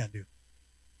Jesus can't do.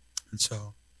 And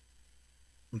so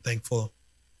I'm thankful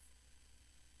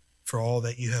for all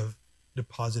that you have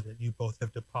deposited. You both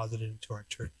have deposited into our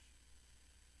church.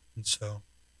 And so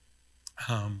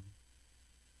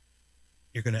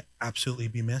you're going to absolutely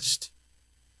be missed.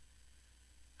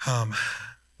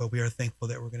 But but we are thankful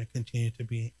that we're going to continue to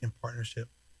be in partnership.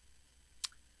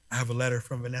 I have a letter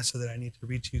from Vanessa that I need to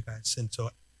read to you guys. And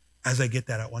so as I get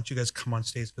that, I want you guys to come on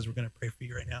stage because we're going to pray for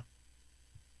you right now.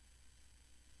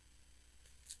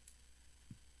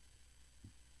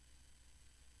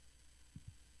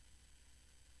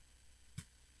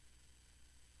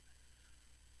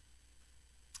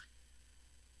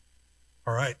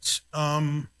 All right.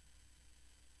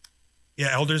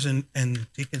 Elders and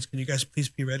deacons, can you guys please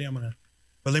be ready?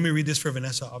 But let me read this for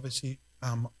Vanessa. Obviously,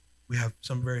 we have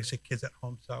some very sick kids at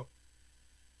home. So,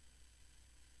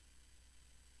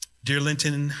 dear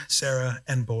Linton, Sarah,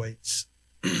 and boys,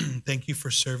 thank you for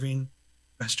serving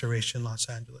Restoration Los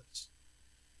Angeles.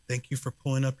 Thank you for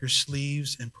pulling up your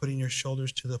sleeves and putting your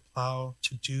shoulders to the plow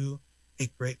to do a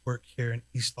great work here in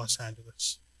East Los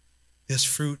Angeles. This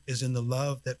fruit is in the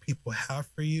love that people have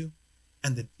for you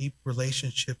and the deep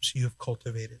relationships you have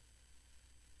cultivated.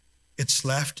 It's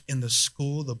left in the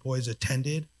school the boys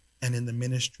attended and in the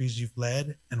ministries you've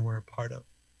led and were a part of.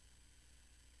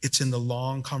 It's in the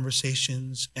long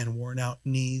conversations and worn out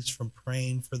knees from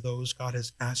praying for those God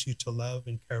has asked you to love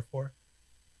and care for.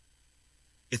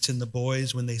 It's in the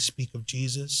boys when they speak of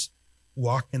Jesus,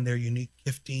 walk in their unique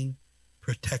gifting,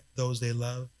 protect those they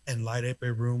love, and light up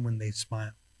a room when they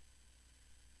smile.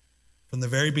 From the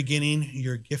very beginning,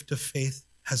 your gift of faith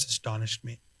has astonished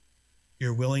me.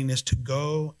 Your willingness to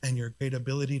go and your great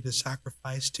ability to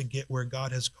sacrifice to get where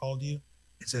God has called you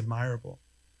is admirable.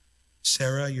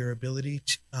 Sarah, your ability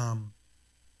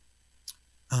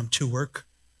to work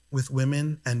with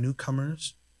women and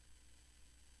newcomers.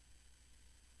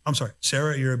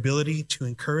 Sarah, your ability to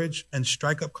encourage and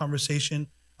strike up conversation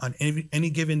on any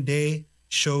given day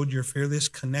showed your fearless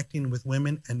connecting with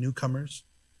women and newcomers.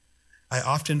 I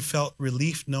often felt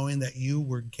relief knowing that you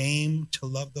were game to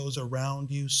love those around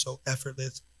you so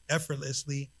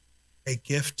effortlessly, a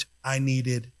gift I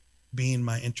needed being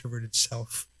my introverted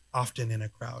self, often in a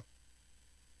crowd.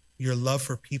 Your love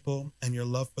for people and your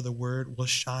love for the word will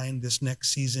shine this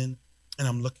next season, and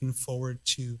I'm looking forward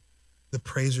to the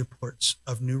praise reports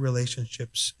of new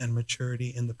relationships and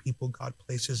maturity in the people God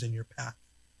places in your path.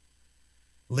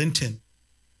 Linton,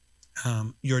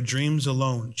 your dreams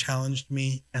alone challenged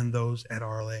me and those at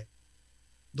RLA.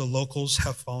 The locals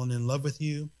have fallen in love with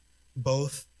you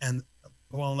both, and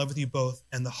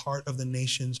the heart of the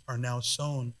nations are now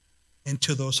sown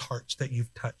into those hearts that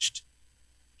you've touched,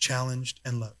 challenged,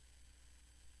 and loved.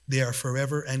 They are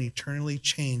forever and eternally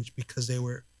changed because they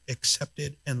were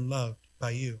accepted and loved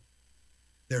by you.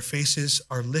 Their faces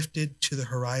are lifted to the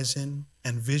horizon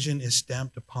and vision is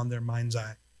stamped upon their mind's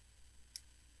eye.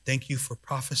 Thank you for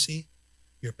prophecy,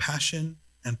 your passion,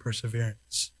 and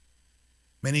perseverance.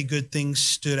 Many good things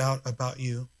stood out about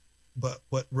you, but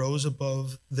what rose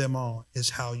above them all is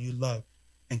how you loved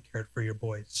and cared for your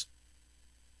boys.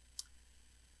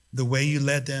 The way you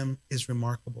led them is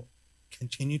remarkable.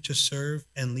 Continue to serve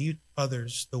and lead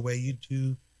others the way you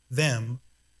do them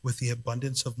with the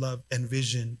abundance of love and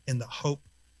vision in the hope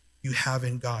you have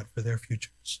in God for their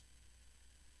futures.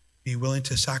 Be willing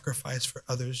to sacrifice for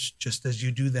others just as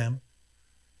you do them,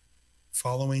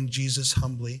 following Jesus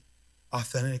humbly,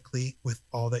 authentically with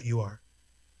all that you are.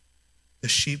 The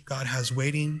sheep God has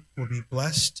waiting will be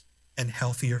blessed and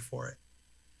healthier for it.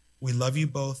 We love you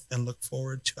both and look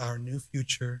forward to our new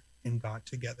future in God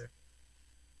together.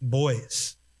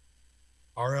 Boys,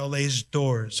 RLA's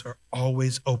doors are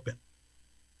always open.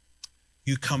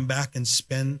 You come back and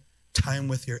spend time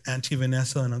with your Auntie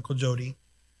Vanessa and Uncle Jody.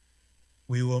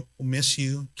 We will miss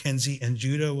you. Kenzie and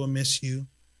Judah will miss you.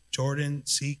 Jordan,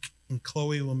 Zeke, and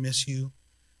Chloe will miss you,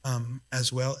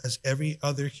 as well as every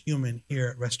other human here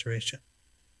at Restoration.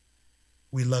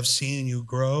 We love seeing you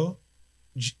grow.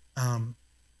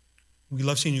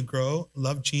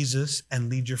 Love Jesus, and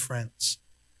lead your friends.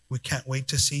 We can't wait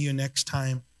to see you next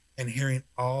time and hearing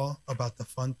all about the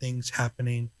fun things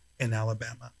happening in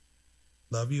Alabama.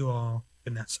 Love you all,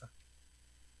 Vanessa.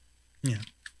 Yeah.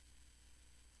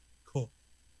 Cool.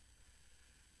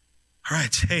 All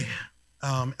right. Hey,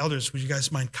 elders, would you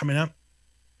guys mind coming up?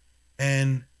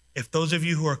 And if those of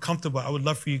you who are comfortable, I would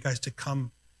love for you guys to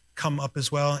come up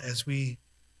as well as we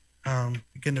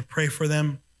begin to pray for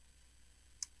them.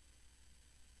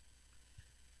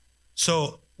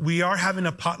 So we are having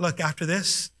a potluck after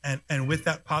this. And with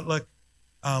that potluck,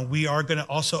 we are going to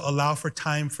also allow for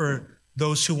time for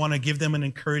those who want to give them an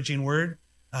encouraging word,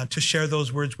 to share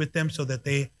those words with them so that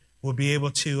they will be able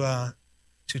to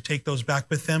take those back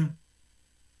with them.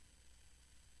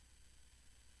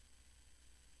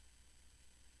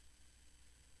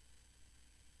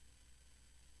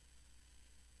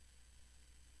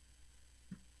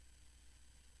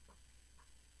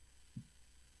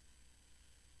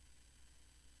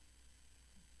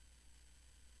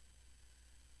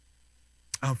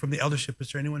 From the eldership,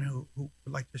 is there anyone who would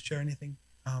like to share anything?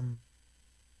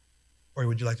 Or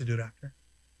would you like to do it after?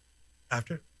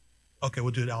 After? Okay,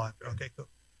 we'll do it all after. Okay, cool.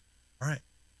 All right.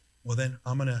 Well, then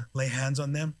I'm going to lay hands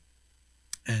on them,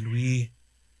 and we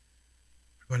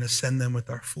are going to send them with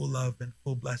our full love and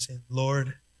full blessing.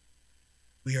 Lord,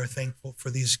 we are thankful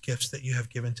for these gifts that you have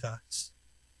given to us.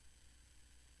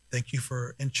 Thank you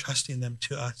for entrusting them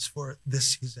to us for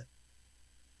this season.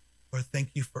 Lord,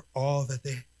 thank you for all that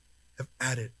they have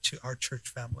added to our church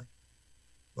family.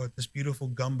 Lord, this beautiful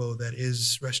gumbo that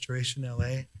is Restoration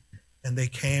LA, and they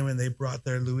came and they brought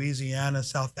their Louisiana,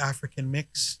 South African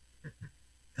mix,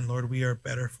 and Lord, we are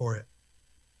better for it.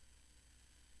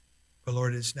 But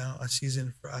Lord, it's now a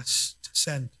season for us to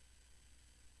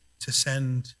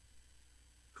send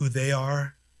who they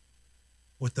are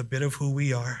with a bit of who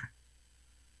we are,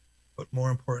 but more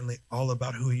importantly, all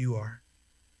about who you are,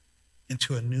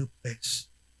 into a new place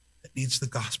that needs the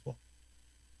gospel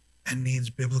and needs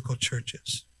biblical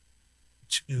churches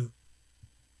to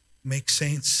make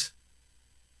saints,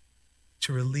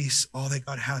 to release all that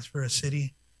God has for a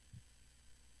city,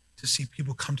 to see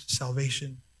people come to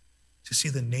salvation, to see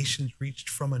the nations reached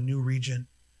from a new region.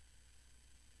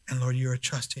 And Lord, you are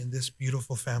trusting this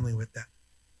beautiful family with that.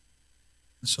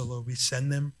 And so, Lord, we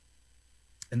send them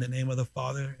in the name of the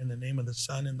Father, in the name of the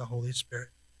Son, and the Holy Spirit.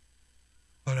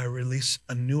 Lord, I release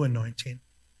a new anointing,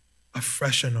 a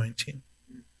fresh anointing.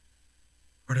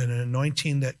 Lord, an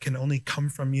anointing that can only come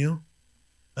from you,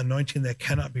 anointing that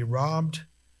cannot be robbed,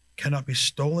 cannot be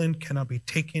stolen, cannot be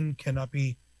taken, cannot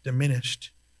be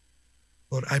diminished.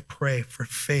 Lord, I pray for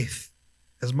faith,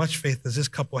 as much faith as this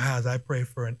couple has. I pray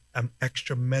for an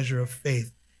extra measure of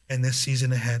faith in this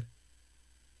season ahead.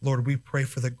 Lord, we pray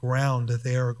for the ground that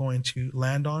they are going to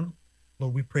land on.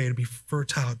 Lord, we pray to be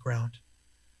fertile ground.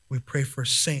 We pray for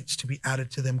saints to be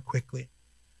added to them quickly.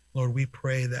 Lord, we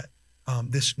pray that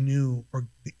this new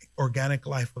organic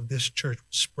life of this church will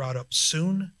sprout up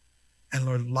soon, and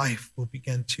Lord, life will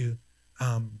begin to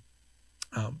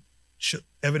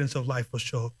evidence of life will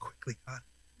show up quickly, God.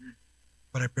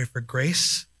 But I pray for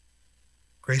grace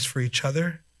for each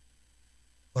other.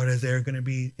 Lord, as they're going to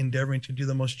be endeavoring to do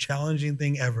the most challenging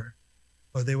thing ever,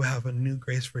 Lord, they will have a new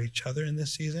grace for each other in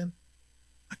this season,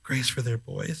 a grace for their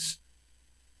boys.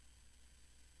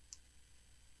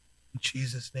 In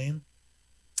Jesus' name.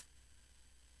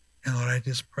 And Lord, I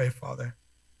just pray, Father,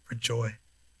 for joy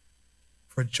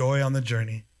on the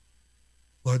journey.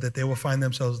 Lord, that they will find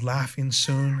themselves laughing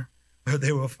soon. Lord,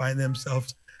 they will find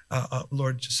themselves,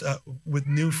 Lord, just with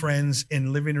new friends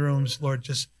in living rooms, Lord,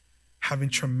 just having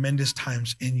tremendous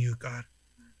times in you, God.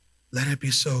 Let it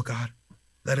be so, God.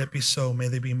 Let it be so. May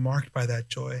they be marked by that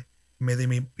joy. May they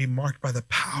be marked by the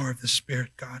power of the Spirit,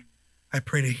 God. I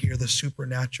pray to hear the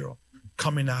supernatural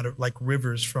coming out of like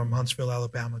rivers from Huntsville,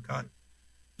 Alabama, God.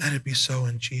 Let it be so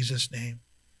in Jesus' name.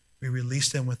 We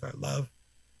release them with our love,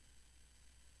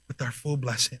 with our full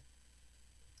blessing.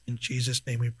 In Jesus'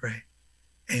 name we pray.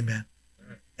 Amen.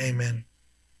 Amen.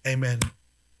 Amen.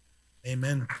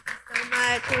 Amen. So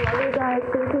much. We love you guys.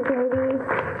 Thank you, Jody.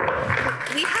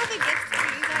 We have a gift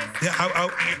for you guys. Yeah,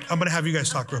 I'm going to have you guys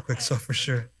talk real quick, so for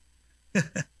sure.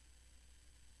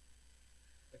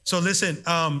 So listen,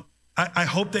 I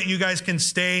hope that you guys can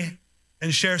stay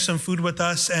and share some food with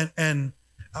us. And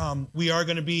we are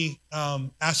going to be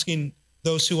asking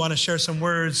those who want to share some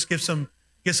words, give some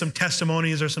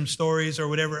testimonies or some stories or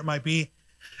whatever it might be.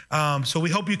 So we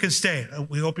hope you can stay.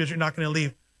 We hope you're not going to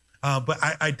leave. But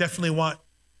I definitely want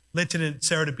Linton and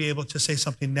Sarah to be able to say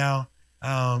something now,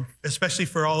 especially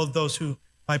for all of those who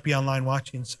might be online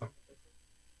watching. So.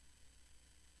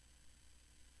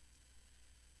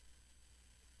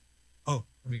 Oh.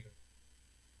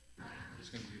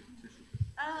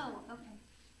 Oh, okay.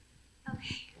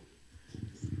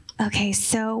 Okay,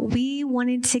 so we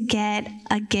wanted to get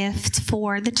a gift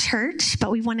for the church, but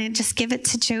we want to just give it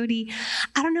to Jody.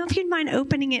 I don't know if you'd mind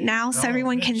opening it now so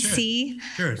everyone can see.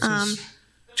 Sure. It says,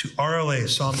 to RLA,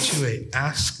 Psalm 2:8,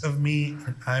 ask of me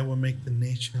and I will make the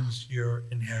nations your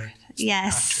inheritance.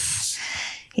 Yes.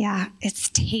 Yeah, it's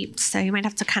taped, so you might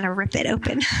have to kind of rip it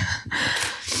open.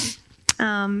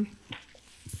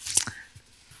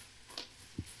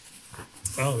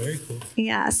 Oh, very cool.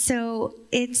 Yeah, so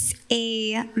it's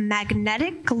a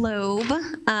magnetic globe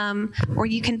where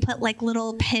you can put like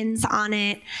little pins on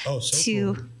it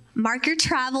to mark your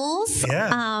travels,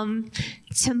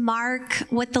 to mark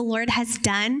what the Lord has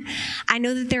done. I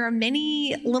know that there are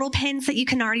many little pins that you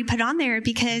can already put on there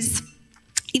because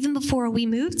even before we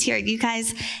moved here, you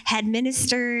guys had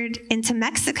ministered into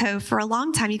Mexico for a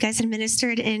long time. You guys had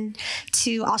ministered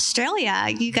into Australia.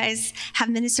 You guys have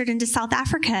ministered into South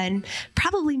Africa and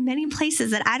probably many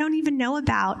places that I don't even know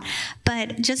about.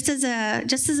 But just as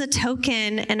a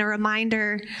token and a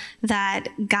reminder that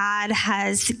God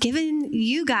has given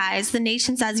you guys the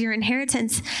nations as your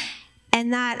inheritance,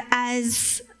 and that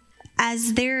as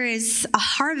there is a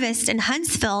harvest in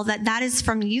Huntsville, that is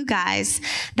from you guys.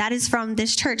 That is from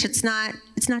this church. It's not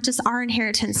just our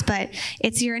inheritance, but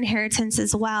it's your inheritance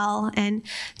as well. And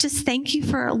just thank you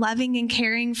for loving and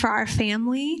caring for our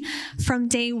family from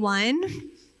day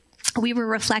one. We were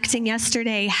reflecting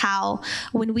yesterday how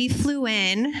when we flew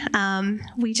in,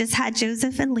 we just had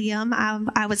Joseph and Liam.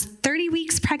 I was 30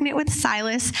 weeks pregnant with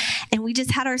Silas, and we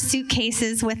just had our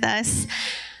suitcases with us.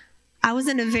 I was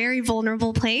in a very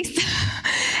vulnerable place.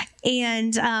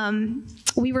 And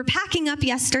we were packing up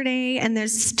yesterday, and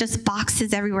there's just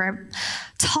boxes everywhere,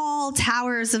 tall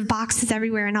towers of boxes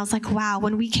everywhere. And I was like, wow,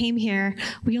 when we came here,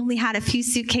 we only had a few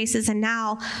suitcases, and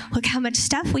now look how much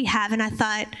stuff we have. And I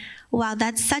thought, wow,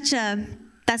 that's such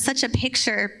a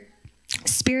picture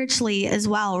spiritually as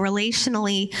well,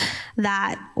 relationally,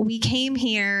 that we came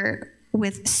here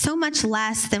with so much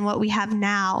less than what we have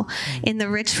now in the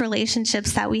rich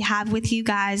relationships that we have with you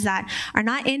guys that are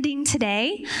not ending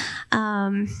today.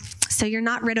 So you're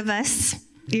not rid of us.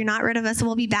 You're not rid of us.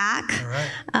 We'll be back. All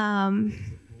right.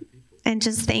 And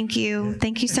just thank you.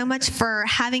 Thank you so much for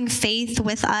having faith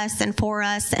with us and for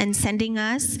us and sending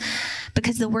us,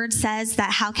 because the word says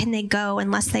that how can they go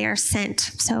unless they are sent?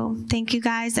 So thank you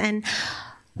guys, and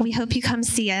we hope you come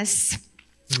see us.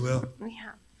 We will.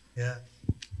 Yeah.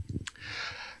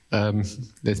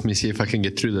 Let me see if I can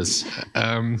get through this.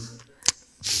 I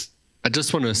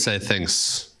just want to say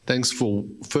thanks. Thanks for,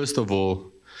 first of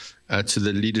all, to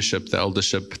the leadership, the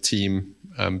eldership team,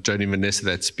 Jody and Vanessa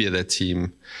that spear that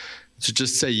team, to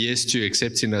just say yes to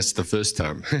accepting us the first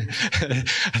time.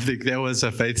 I think that was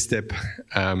a faith step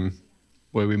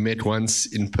where we met once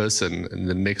in person, and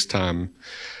the next time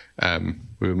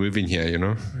we were moving here, you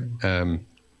know.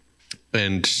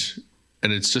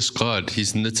 And it's just God.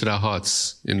 He's knitted our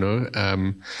hearts, you know.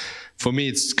 For me,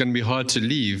 it's going to be hard to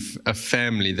leave a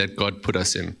family that God put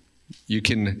us in.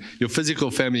 Your physical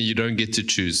family, you don't get to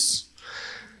choose.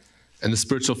 And the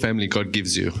spiritual family God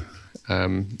gives you.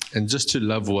 And just to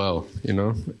love well, you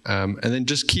know. And then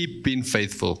just keep being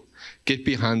faithful. Get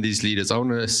behind these leaders. I want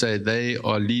to say they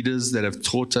are leaders that have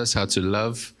taught us how to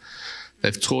love.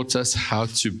 They've taught us how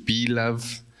to be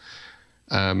love.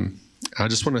 I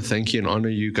just want to thank you and honor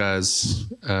you guys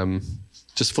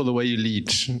just for the way you lead.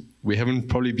 We haven't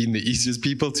probably been the easiest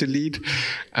people to lead,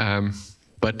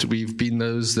 but we've been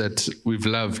those that we've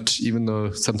loved, even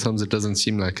though sometimes it doesn't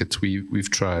seem like it. We've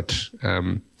tried.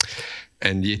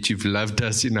 And yet you've loved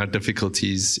us in our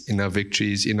difficulties, in our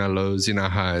victories, in our lows, in our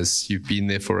highs. You've been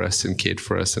there for us and cared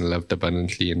for us and loved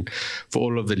abundantly, and for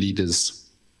all of the leaders.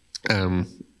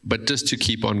 But just to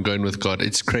keep on going with God,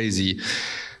 it's crazy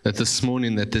that this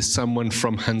morning that there's someone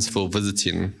from Huntsville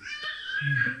visiting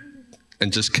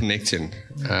and just connecting,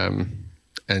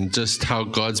 and just how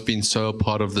God's been so a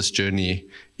part of this journey.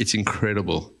 It's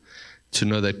incredible to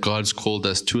know that God's called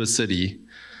us to a city,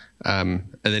 and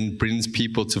then brings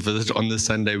people to visit on the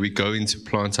Sunday we go in to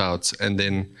plant out, and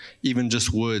then even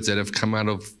just words that have come out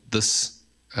of this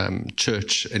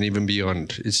church and even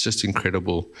beyond. It's just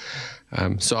incredible.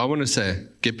 So I want to say,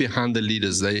 get behind the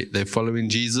leaders. They're following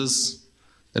Jesus.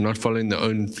 They're not following their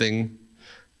own thing.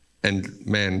 And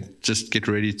man, just get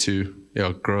ready to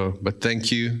grow. But thank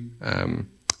you.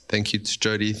 Thank you to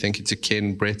Jody. Thank you to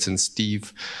Ken, Brett, and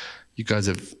Steve. You guys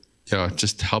have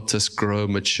just helped us grow,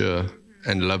 mature,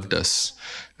 and loved us.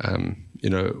 We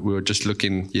were just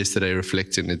looking yesterday,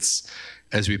 reflecting. It's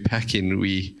as we pack in,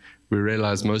 we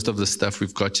realize most of the stuff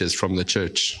we've got here is from the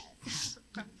church.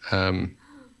 And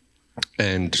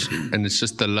it's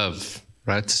just the love.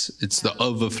 Right? It's the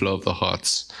overflow of the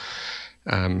hearts.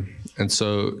 And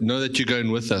so know that you're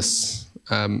going with us.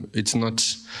 It's not,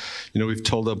 we've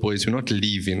told our boys, we're not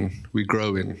leaving, we're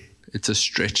growing. It's a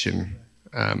stretching.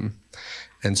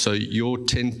 And so your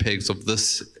tent pegs of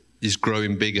this is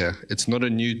growing bigger. It's not a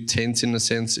new tent in a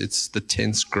sense, it's the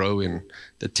tent's growing.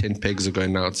 The tent pegs are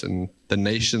going out, and the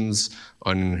nations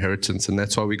are an inheritance. And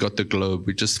that's why we got the globe.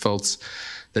 We just felt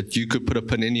that you could put a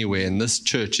pin anywhere, and this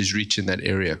church is reaching that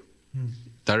area.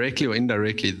 Directly or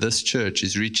indirectly, this church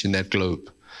is reaching that globe,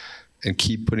 and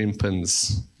keep putting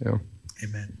pins.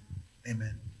 Amen.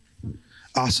 Amen.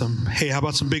 Awesome. Hey, how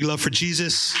about some big love for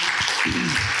Jesus?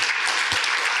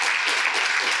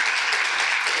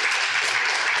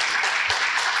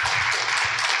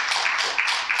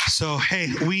 So, hey,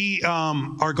 we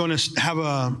are going to have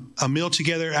a meal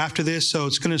together after this. So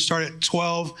it's going to start at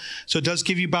 12. So it does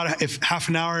give you about half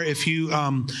an hour. If you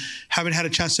haven't had a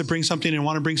chance to bring something and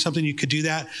want to bring something, you could do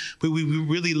that. But we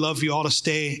really love you all to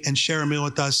stay and share a meal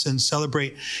with us and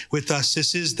celebrate with us.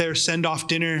 This is their send-off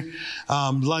dinner,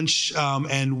 lunch,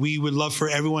 and we would love for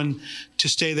everyone to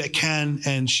stay that can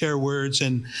and share words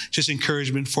and just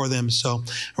encouragement for them. So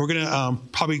we're going to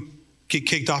probably get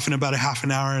kicked off in about a half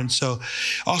an hour. And so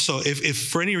also, if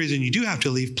for any reason you do have to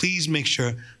leave, please make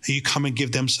sure that you come and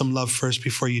give them some love first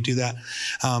before you do that.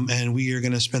 And we are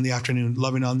going to spend the afternoon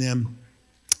loving on them.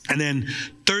 And then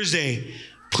Thursday,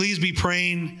 please be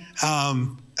praying.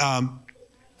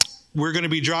 We're going to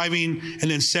be driving, and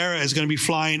then Sarah is going to be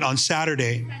flying on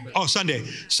Sunday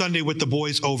with the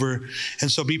boys over.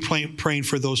 And so be praying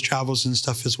for those travels and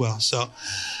stuff as well. So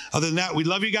other than that, we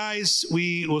love you guys.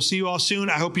 We will see you all soon.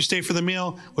 I hope you stay for the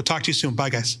meal. We'll talk to you soon. Bye,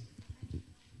 guys.